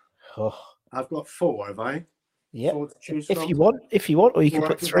 I've got 4. Have I? Yeah. If you want, or you can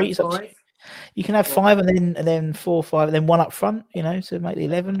put 3. You can have 5 and then 4, 5, and then 1 up front. To make the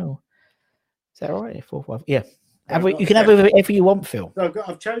 11. Or is that all right? 4, 5. Yeah. You can have whatever you want, Phil. So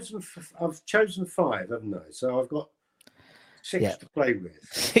I've chosen 5, haven't I? So I've got 6 to play with.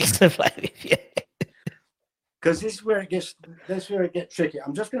 6 to play with, yeah. Because this is where it gets tricky.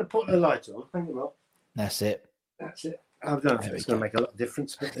 I'm just going to put the light on. Hang on. That's it. I don't know if it's going to make a lot of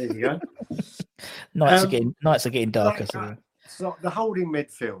difference, but there you go. Nights are getting darker. So the holding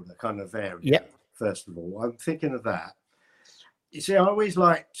midfielder kind of area. Yep. First of all, I'm thinking of that. You see, I always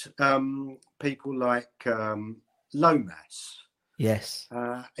liked people like Lomas. Yes.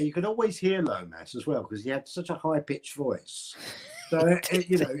 You could always hear Lomas as well because he had such a high-pitched voice. So,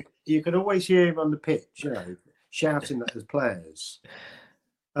 you could always hear him on the pitch, shouting at the players.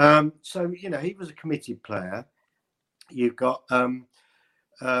 So, he was a committed player. You've got,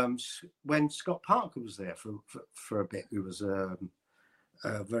 when Scott Parker was there for a bit, he was a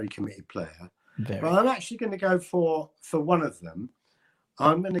very committed player. But I'm actually going to go for one of them.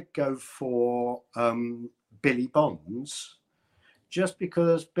 I'm going to go for Billy Bonds. Just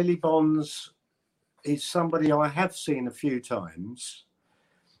because Billy Bonds is somebody I have seen a few times,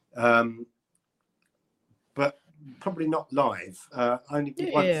 but probably not live, only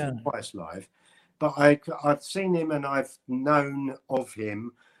once or twice live. But I've seen him and I've known of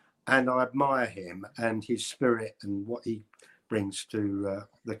him and I admire him and his spirit and what he brings to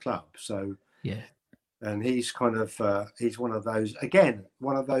the club. So, yeah. And he's kind of, he's one of those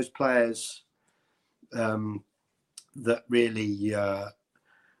players that really,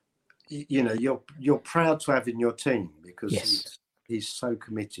 you're proud to have in your team because he's so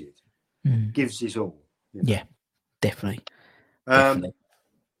committed, gives his all. Yeah, definitely. And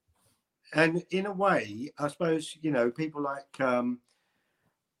in a way, I suppose, people like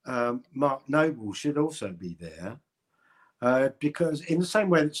Mark Noble should also be there because in the same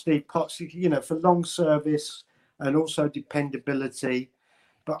way that Steve Potts, for long service and also dependability.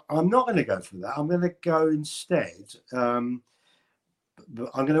 But I'm not going to go for that. I'm going to go instead. But I'm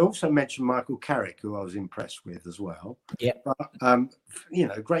going to also mention Michael Carrick, who I was impressed with as well. Yeah. But,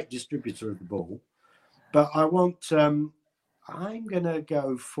 great distributor of the ball. But I want, I'm going to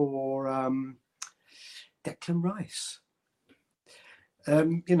go for Declan Rice.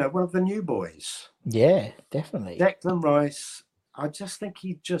 One of the new boys. Yeah, definitely. Declan Rice, I just think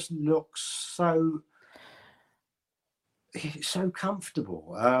he just looks so... He's so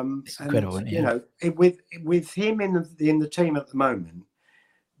comfortable. It's incredible, with him in the team at the moment,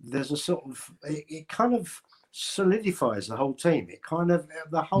 there's a sort of it kind of solidifies the whole team.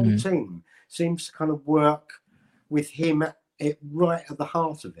 The whole team seems to kind of work with him right at the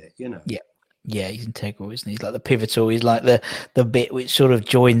heart of it. Yeah, he's integral, isn't he? He's like the pivotal. He's like the bit which sort of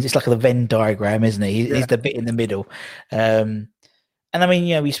joins. It's like a Venn diagram, isn't he? He's the bit in the middle. And I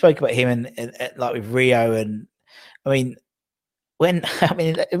mean, we spoke about him and like with Rio and. I mean, when I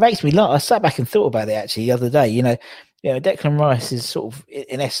mean, it makes me laugh. I sat back and thought about it actually the other day. Declan Rice is sort of,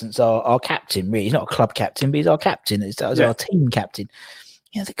 in essence, our captain. Really, he's not a club captain, but he's our captain. He's our team captain.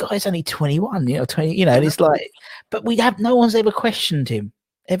 The guy's only 21. 20. And it's like, but no one's ever questioned him,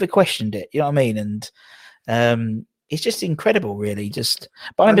 ever questioned it. You know what I mean? And it's just incredible, really. But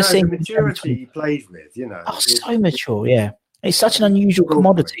I remember seeing the maturity he plays with. So mature, yeah. It's such an unusual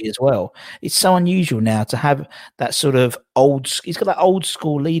commodity as well. It's so unusual now to have that sort of he's got that old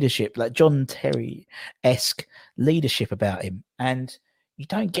school leadership, like John Terry-esque leadership about him. And you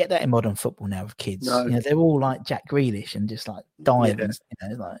don't get that in modern football now with kids. No. They're all like Jack Grealish and just like diamonds,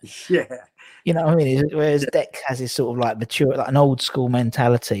 Yeah. You know what I mean? Whereas Deck has this sort of like mature, like an old school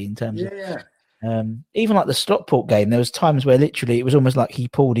mentality in terms of, even like the Stockport game, there was times where literally it was almost like he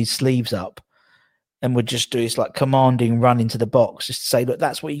pulled his sleeves up and would just do this like commanding run into the box just to say, look,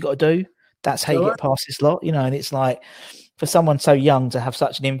 that's what you got to do. That's how you get past this lot, and it's like for someone so young to have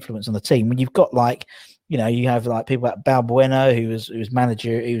such an influence on the team when you've got like, you have like people like Balbuena, who was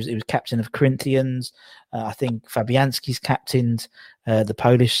manager, he was captain of Corinthians. I think Fabianski's captained the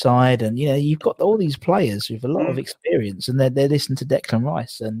Polish side, and you've got all these players with a lot of experience, and they're listening to Declan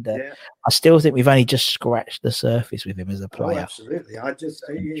Rice, and I still think we've only just scratched the surface with him as a player. Oh, absolutely. I just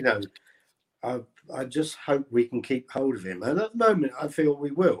I just hope we can keep hold of him, and at the moment I feel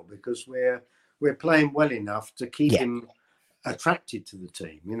we will, because we're playing well enough to keep him attracted to the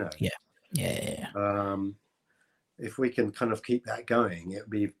team. Yeah. If we can kind of keep that going, it'd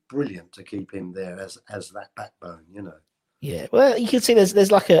be brilliant to keep him there as that backbone. Yeah, well, you can see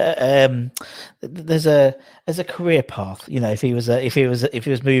there's like there's a career path. If he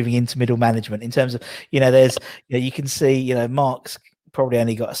was moving into middle management, in terms of there's you can see Mark's probably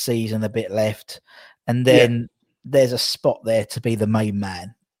only got a season a bit left, and then there's a spot there to be the main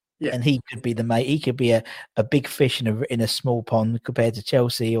man. Yeah. And he could be he could be a big fish in a small pond compared to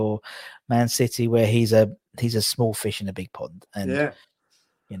Chelsea or Man City, where he's a small fish in a big pond. And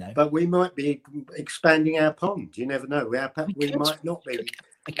but we might be expanding our pond. You never know. We might not be.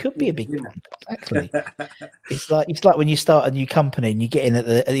 It could be a big pond. Exactly. It's like when you start a new company and you get in at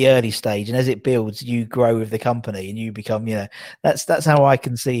the early stage, and as it builds, you grow with the company and you become. That's how I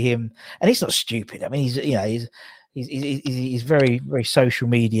can see him. And he's not stupid. I mean, he's very, very social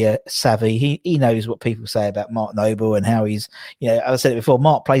media savvy. He knows what people say about Mark Noble and how he's, I said it before,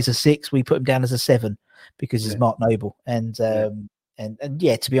 Mark plays a 6. We put him down as a 7 because he's Mark Noble. And to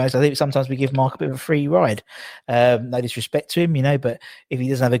be honest, I think sometimes we give Mark a bit of a free ride. No disrespect to him, but if he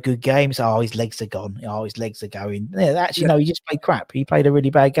doesn't have a good game, it's, his legs are gone. His legs are going. No, he just played crap. He played a really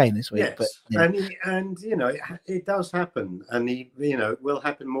bad game this week. Yes. But, it does happen. And it will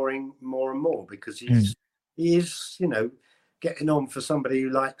happen more and more because he is, getting on for somebody who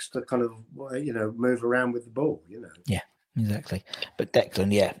likes to kind of, move around with the ball, Yeah, exactly. But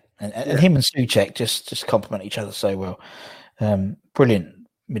Declan, and him and Souček just complement each other so well. Brilliant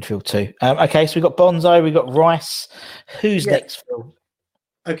midfield too. Okay, so we've got Bonzo, we've got Rice. Who's next, Phil?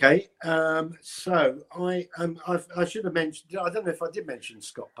 Okay, so I should have mentioned. I don't know if I did mention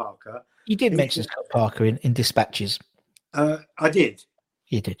Scott Parker. You did mention Scott Parker in dispatches. I did.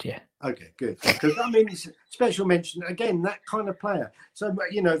 You did, yeah. Okay, good. Because it's a special mention again. That kind of player. So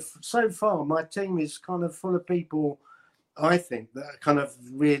so far my team is kind of full of people. I think that kind of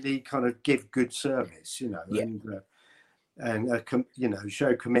really kind of give good service. And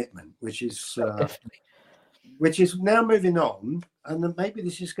show commitment, which is now moving on, and then maybe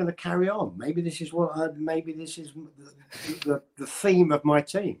this is going to carry on. Maybe this is the theme of my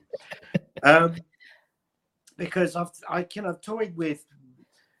team, because I've toyed with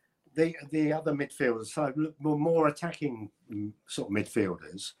the other midfielders, so more attacking sort of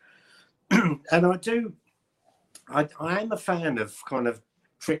midfielders, and I am a fan of kind of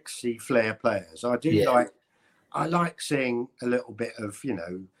tricksy flair players. I do I like seeing a little bit of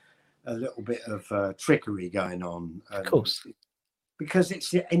trickery going on. Of course, because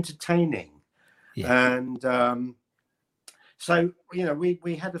it's entertaining, and so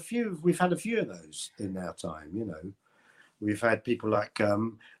we've had a few of those in our time. We've had people like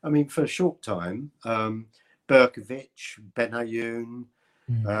for a short time, Berkovic, Benayoun,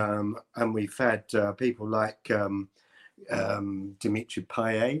 and we've had people like Dimitri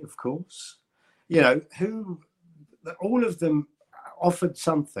Payet, of course. Who. All of them offered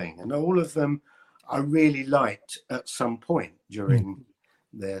something, and all of them I really liked at some point during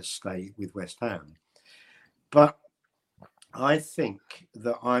their stay with West Ham. But I think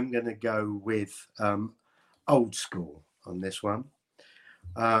that I'm going to go with old school on this one.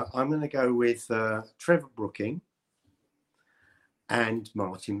 I'm going to go with Trevor Brooking and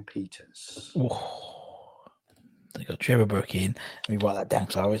Martin Peters. They got Trevor Brook in. Let me write that down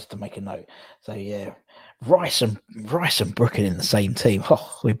because I always have to make a note. So yeah, Rice and Brooklyn in the same team.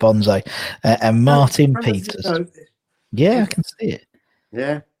 Oh, with Bonzo and Martin Peters. Yeah, I can see it.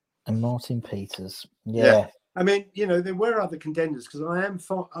 Yeah, and Martin Peters. Yeah. I mean, there were other contenders because I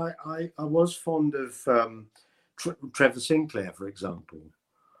was fond of Trevor Sinclair, for example.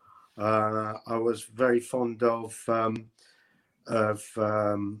 I was very fond of I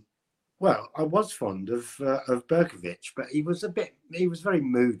was fond of Berkovic, but he was very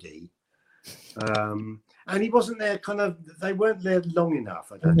moody. And he wasn't there they weren't there long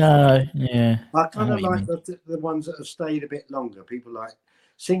enough. I don't think. Yeah. I kind of like the ones that have stayed a bit longer. People like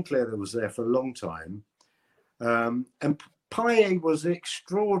Sinclair that was there for a long time. And Payet was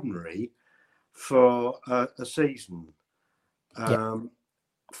extraordinary for a season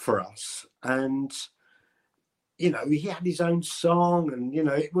for us. And, he had his own song and,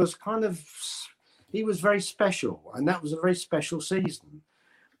 it was he was very special. And that was a very special season.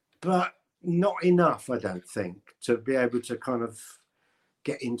 But not enough, I don't think, to be able to kind of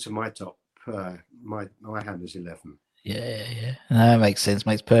get into my top, my Hammers 11. Yeah. No, that makes sense.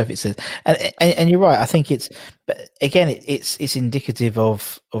 Makes perfect sense. And you're right. I think it's indicative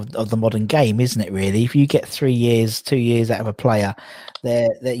of the modern game, isn't it? Really, if you get 3 years, 2 years out of a player, they're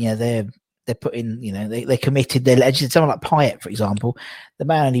putting, they're committed. They're legends. Someone like Payet, for example, the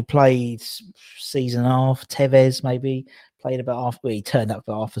man only played season half. Tevez maybe played about half. Well, he turned up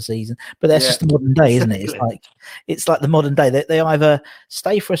for half a season, but that's just the modern day, isn't it? It's like the modern day. They either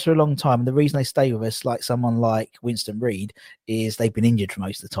stay for us for a long time, and the reason they stay with us, like someone like Winston Reid, is they've been injured for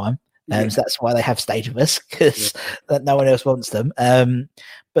most of the time. So that's why they have stayed with us, because no one else wants them.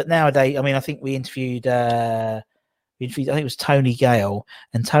 But nowadays, I mean, I think we interviewed. I think it was Tony Gale,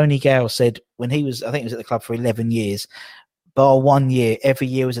 and Tony Gale said when he was, I think he was at the club for 11 years, bar 1 year, every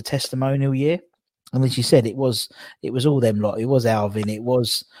year was a testimonial year. And as you said, it was all them lot. It was Alvin. It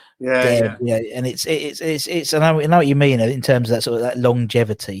was and it's. I know what you mean in terms of that sort of that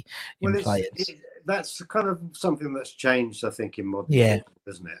longevity in players. That's kind of something that's changed, I think, in modern football,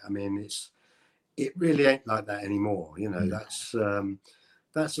 isn't it? I mean, it really ain't like that anymore.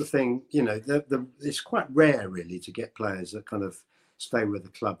 That's the thing. It's quite rare, really, to get players that kind of stay with the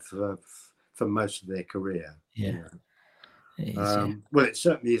club for most of their career. Well, it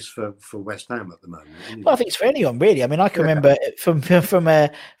certainly is for West Ham at the moment. Anyway. Well, I think it's for anyone, really. I mean, I can remember from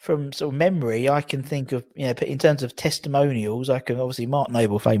sort of memory, I can think of, in terms of testimonials, I can obviously Mark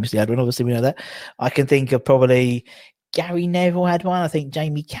Noble famously had one. Obviously, we know that. I can think of probably Gary Neville had one. I think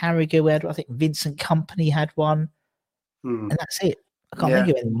Jamie Carragher had one. I think Vincent Kompany had one, and that's it. I can't think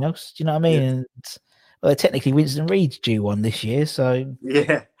of anything else. Do you know what I mean? And, well, technically, Winston Reid's due one this year, so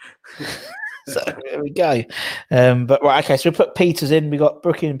So there we go. But right, okay. So we put Peters in. We got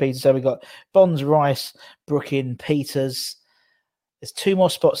Brooklyn and Peters. So we got Bonds, Rice, Brooklyn, Peters. There's 2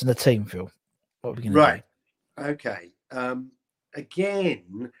 more spots in the team, Phil. What are we going to do? Okay.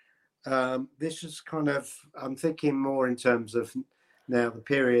 Again, this is kind of. I'm thinking more in terms of now the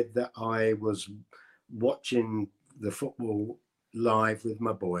period that I was watching the football live with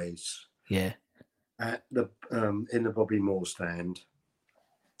my boys. Yeah. At the in the Bobby Moore stand.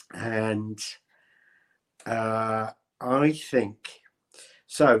 And I think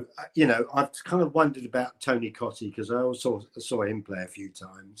so. I've kind of wondered about Tony Cottee because I also saw him play a few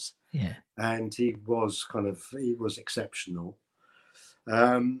times. Yeah, and he was exceptional.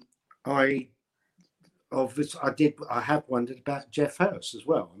 I have wondered about Geoff Hurst as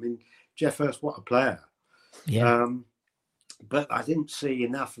well. I mean, Geoff Hurst, what a player! Yeah, but I didn't see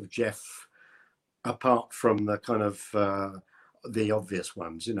enough of Geoff apart from the kind of. The obvious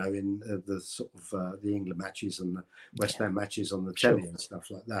ones, in the sort of the England matches and the West Ham matches on the telly and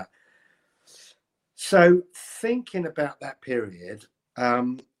stuff like that. So thinking about that period,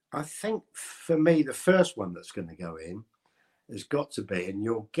 I think for me, the first one that's going to go in has got to be, and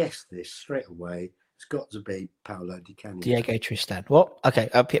you'll guess this straight away, it's got to be Paolo Di Canio. Diego Tristan. What? Okay,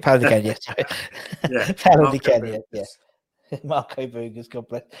 Paolo Di Canio. Paolo Di Canio. Yeah. Marco Boogers, God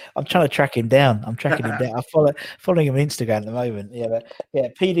bless. I'm trying to track him down. I'm following him on Instagram at the moment.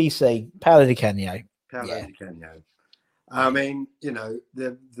 PDC, Paolo Di Canio. Di Canio. I mean,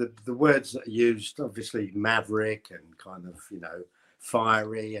 the words that are used, obviously maverick and kind of,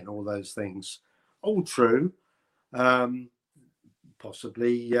 fiery and all those things, all true.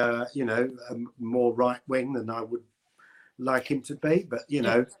 Possibly, more right wing than I would like him to be, but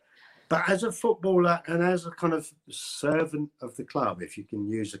But as a footballer and as a kind of servant of the club, if you can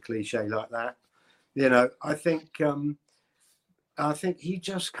use a cliche like that, I think he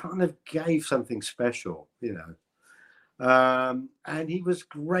just kind of gave something special, And he was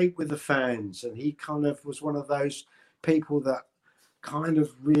great with the fans, and he kind of was one of those people that kind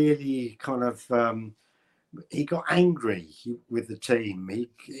of really kind of he got angry with the team.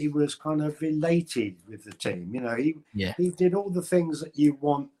 He was kind of elated with the team. He did all the things that you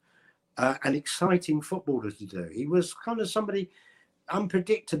want an exciting footballer to do. He was kind of somebody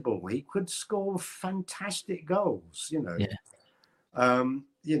unpredictable. He could score fantastic goals. The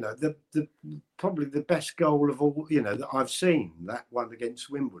probably the best goal of all, that I've seen, that one against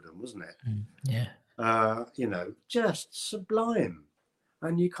Wimbledon, wasn't it? Just sublime.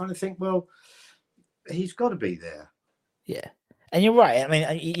 And you kind of think, well, he's got to be there. Yeah. And you're right. I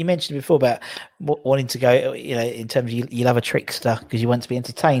mean, you mentioned before about wanting to go, in terms of you love a trickster because you want to be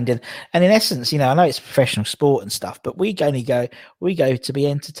entertained. And in essence, I know it's professional sport and stuff, but we go to be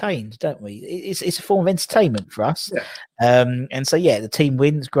entertained, don't we? It's a form of entertainment for us. Yeah. And so, the team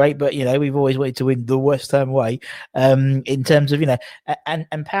wins, great. But, we've always wanted to win the West Ham way in terms of,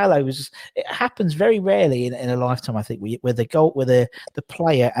 and Paolo it happens very rarely in a lifetime, I think, where the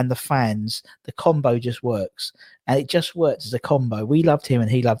player and the fans, the combo just works. And it just worked as a combo. We loved him and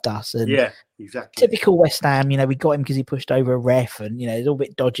he loved us. And yeah, exactly. Typical West Ham, we got him because he pushed over a ref, and it's all a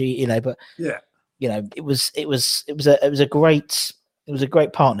bit dodgy, but yeah, it was a great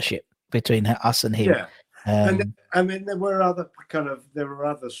partnership between us and him. Yeah. And I mean, there were other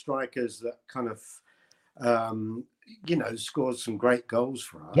strikers that kind of scored some great goals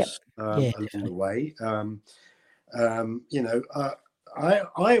for us along the way. I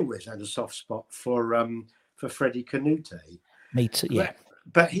always had a soft spot for Freddie Canute. Me too. Yeah,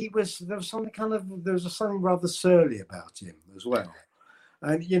 but there was something rather surly about him as well,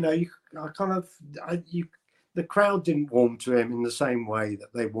 and the crowd didn't warm to him in the same way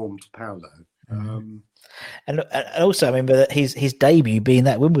that they warmed to Paolo. And also, I remember that his debut being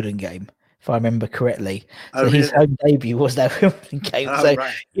that Wimbledon game, if I remember correctly. So his home debut was that Wimbledon game. Oh, so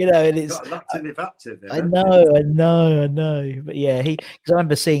right. and it's got a lot to live up to. Then, I know. But yeah, because I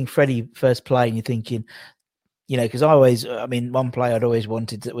remember seeing Freddie first play, and you're thinking, because one player I'd always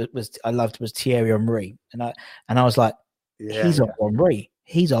wanted that I loved was Thierry Henry, and I was like, he's our Henry.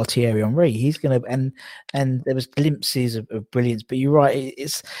 He's our Thierry Henry. He's gonna and there was glimpses of brilliance. But you're right,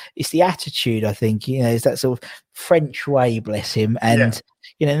 it's the attitude. I think it's that sort of French way, bless him. And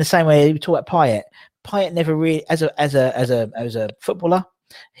in the same way we talk about Payet. Payet never really, as a footballer,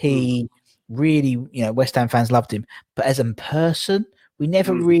 he really, West Ham fans loved him, but as a person, we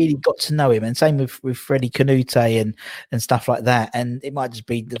never really got to know him. And same with Freddie Canute and stuff like that. And it might just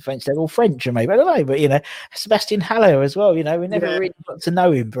be the French, they're all French, or maybe, I don't know. But, Sebastian Haller as well, we never really got to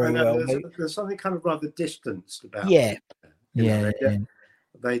know him very well. There's something kind of rather distanced about him. They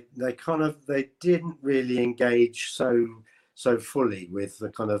didn't really engage so fully with the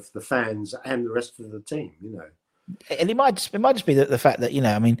kind of the fans and the rest of the team, And it might just be the fact that it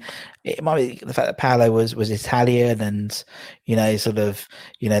might be the fact that Paolo was Italian, and sort of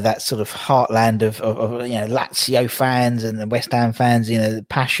that sort of heartland of Lazio fans and the West Ham fans,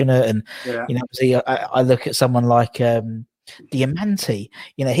 passionate, and obviously I look at someone like Diamante,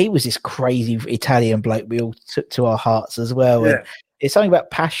 he was this crazy Italian bloke we all took to our hearts as well. And it's something about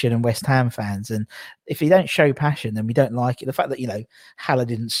passion and West Ham fans, and if you don't show passion, then we don't like it. The fact that Haller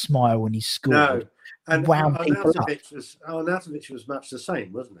didn't smile when he scored. No. And Arnautovic was much the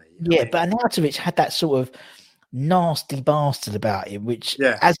same, wasn't he? But Arnautovic had that sort of nasty bastard about him, which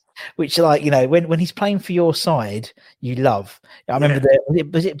when he's playing for your side, you love. I remember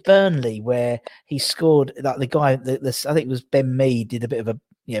was it Burnley where he scored, like the guy, I think it was Ben Mead, did a bit of a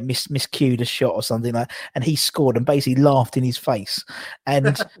miscued a shot or something like, and he scored and basically laughed in his face,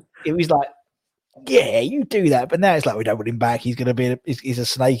 and it was like, yeah, you do that, but now it's like we don't want him back. He's going to be he's a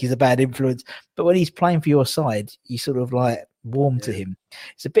snake. He's a bad influence. But when he's playing for your side, you sort of like warm to him.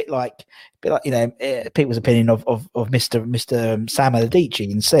 It's a bit like people's opinion of Mr. Sam Allardyce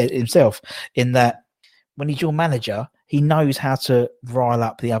himself, in that when he's your manager, he knows how to rile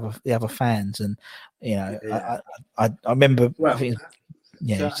up the other fans, and I remember. Well, I think,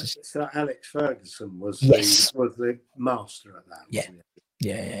 so Alex Ferguson was the master at that. Wasn't he?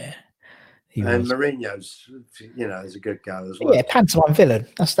 Yeah. And Mourinho's, is a good guy as well. Yeah, pantomime villain.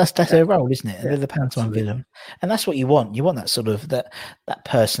 That's their role, isn't it? They're the pantomime villain, and that's what you want. You want that sort of that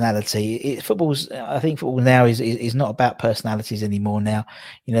personality. I think football now is not about personalities anymore. Now,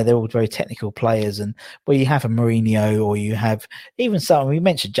 they're all very technical players, and where you have a Mourinho, or you have even someone, we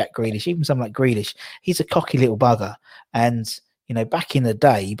mentioned Jack Grealish, even someone like Grealish, he's a cocky little bugger. And back in the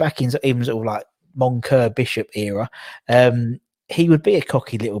day, back in even sort of like Moncur Bishop era, he would be a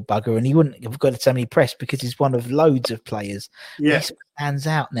cocky little bugger, and he wouldn't have got so many press because he's one of loads of players. Yeah. He stands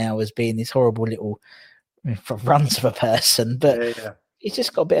out now as being this horrible little runs of a person, but Yeah. he's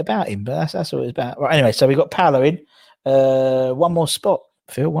just got a bit about him. But that's what it's about. Right. Anyway, so we got Paolo in. One more spot,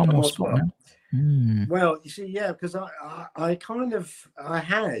 Phil. One more spot now. Well, you see, yeah, because I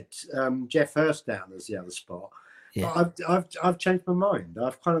had Jeff Hurst down as the other spot. Yeah. But I've changed my mind.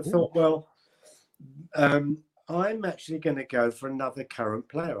 I've kind of thought, well, I'm actually going to go for another current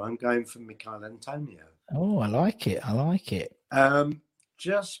player. I'm going for Michail Antonio. Oh, I like it.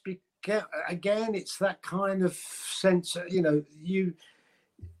 Just because, again, it's that kind of sense.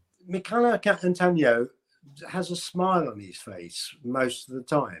 Michail Antonio has a smile on his face most of the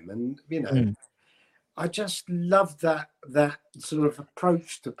time, and I just love that sort of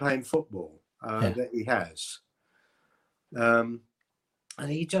approach to playing football that he has. And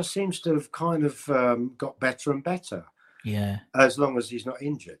he just seems to have kind of got better and better. Yeah, as long as he's not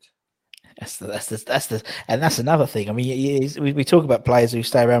injured. And that's another thing. I mean, we talk about players who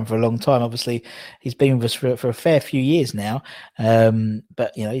stay around for a long time. Obviously, he's been with us for a fair few years now.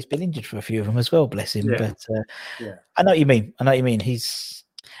 But he's been injured for a few of them as well. Bless him. Yeah. But I know what you mean.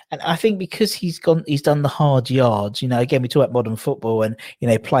 And I think because he's done the hard yards. Again, we talk about modern football, and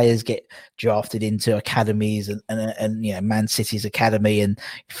players get drafted into academies and Man City's academy and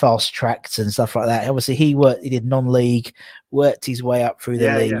fast tracked and stuff like that. Obviously, he did non-league, worked his way up through the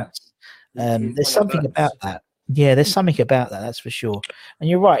leagues. Yeah. There's something about that. Yeah, there's something about that. That's for sure. And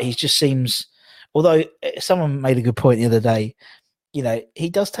you're right. He just seems. Although someone made a good point the other day. He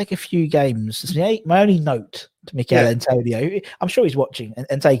does take a few games. My only note to Michail Antonio, I'm sure he's watching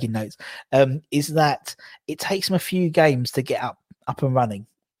and taking notes, is that it takes him a few games to get up and running.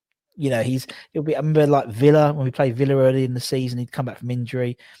 He'll be. I remember like Villa, when we played Villa early in the season, he'd come back from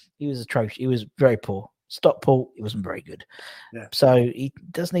injury. He was atrocious. He was very poor. Stockport, he wasn't very good. Yeah. So he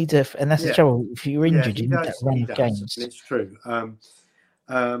does need to, and that's the trouble. If you're injured, you need that run of games. It's true.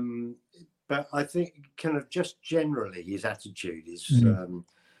 But I think kind of just generally his attitude is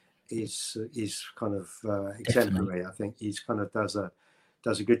kind of exemplary. Definitely. I think he's kind of does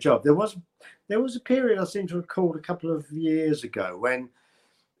a good job. There was a period I seem to recall a couple of years ago when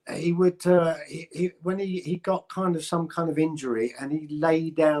he would when he got kind of some kind of injury and he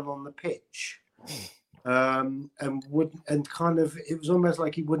lay down on the pitch. And it was almost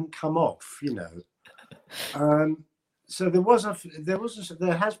like he wouldn't come off, So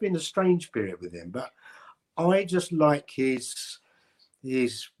there has been a strange period with him, but I just like his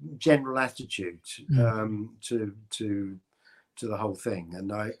general attitude to the whole thing,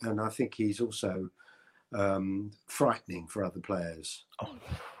 and I think he's also frightening for other players.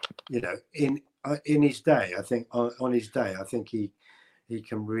 In his day, I think on his day, I think he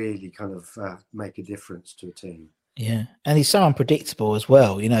can really kind of make a difference to a team. Yeah, and he's so unpredictable as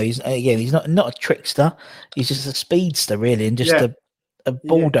well. He's not a trickster. He's just a speedster, really, and just a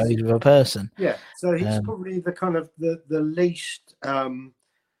bulldozer of a person. Yeah, so he's probably the kind of the least, in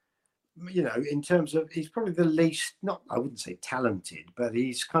terms of, he's probably the least, not, I wouldn't say talented, but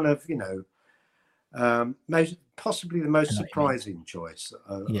he's kind of, possibly the most surprising choice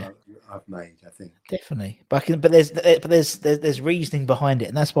I've made, I think. Definitely, but there's reasoning behind it,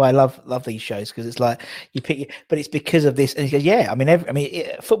 and that's why I love these shows, because it's like you pick, but it's because of this. And he goes,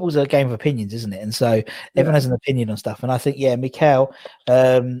 football's a game of opinions, isn't it? And so everyone has an opinion on stuff, and I think Michail,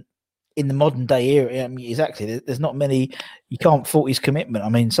 in the modern day era, exactly. There's not many. You can't fault his commitment. I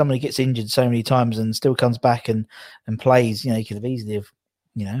mean, somebody gets injured so many times and still comes back and plays. He could have easily have.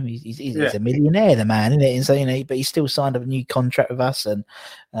 He's a millionaire, the man, isn't it? And so, but he still signed up a new contract with us, and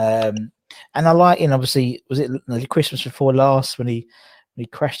I like, obviously, was it Christmas before last when he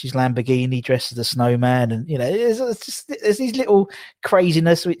crashed his Lamborghini dressed as a snowman, and there's these little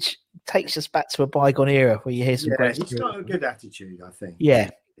craziness which takes us back to a bygone era where you hear some great. He's got a good attitude, I think. Yeah,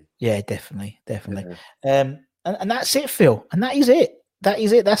 definitely. Yeah. And that's it, Phil, and that is it.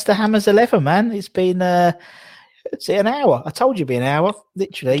 That's the Hammers 11, man. It's been it's an hour. I told you it'd be an hour.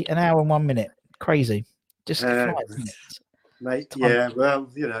 Literally an hour and 1 minute. Crazy. Just 5 minutes. Mate, yeah, well,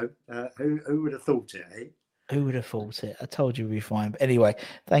 who would have thought it, eh? Who would have thought it? I told you we'd be fine. But anyway,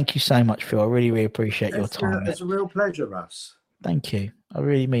 thank you so much, Phil. I really, really appreciate your time. It's a real pleasure, Russ. Thank you. I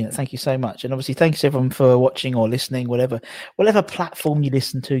really mean it. Thank you so much. And obviously, thanks everyone for watching or listening, whatever platform you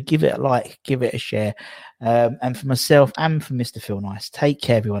listen to, give it a like, give it a share. And for myself and for Mr. Phil Nice, take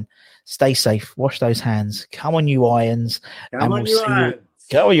care, everyone. Stay safe. Wash those hands. Come on, you irons. Come on, you irons.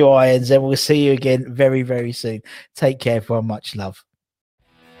 Go on, you irons. And we'll see you again very, very soon. Take care, everyone. Much love.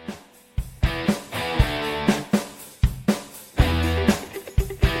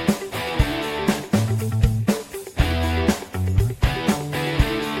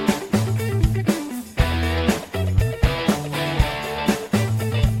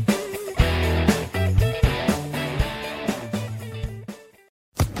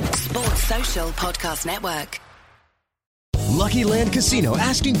 Sports Social Podcast Network. Lucky Land Casino,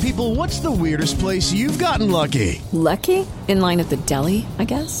 asking people, what's the weirdest place you've gotten lucky? Lucky? In line at the deli, I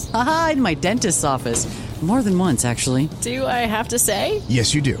guess? Aha, in my dentist's office. More than once, actually. Do I have to say?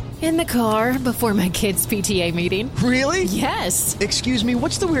 Yes, you do. In the car before my kids' PTA meeting. Really? Yes. Excuse me,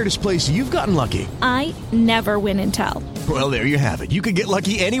 what's the weirdest place you've gotten lucky? I never win and tell. Well, there you have it. You can get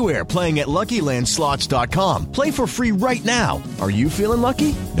lucky anywhere, playing at LuckyLandSlots.com. Play for free right now. Are you feeling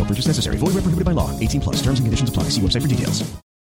lucky? No purchase necessary. Void where prohibited by law. 18+. Terms and conditions apply. See website for details.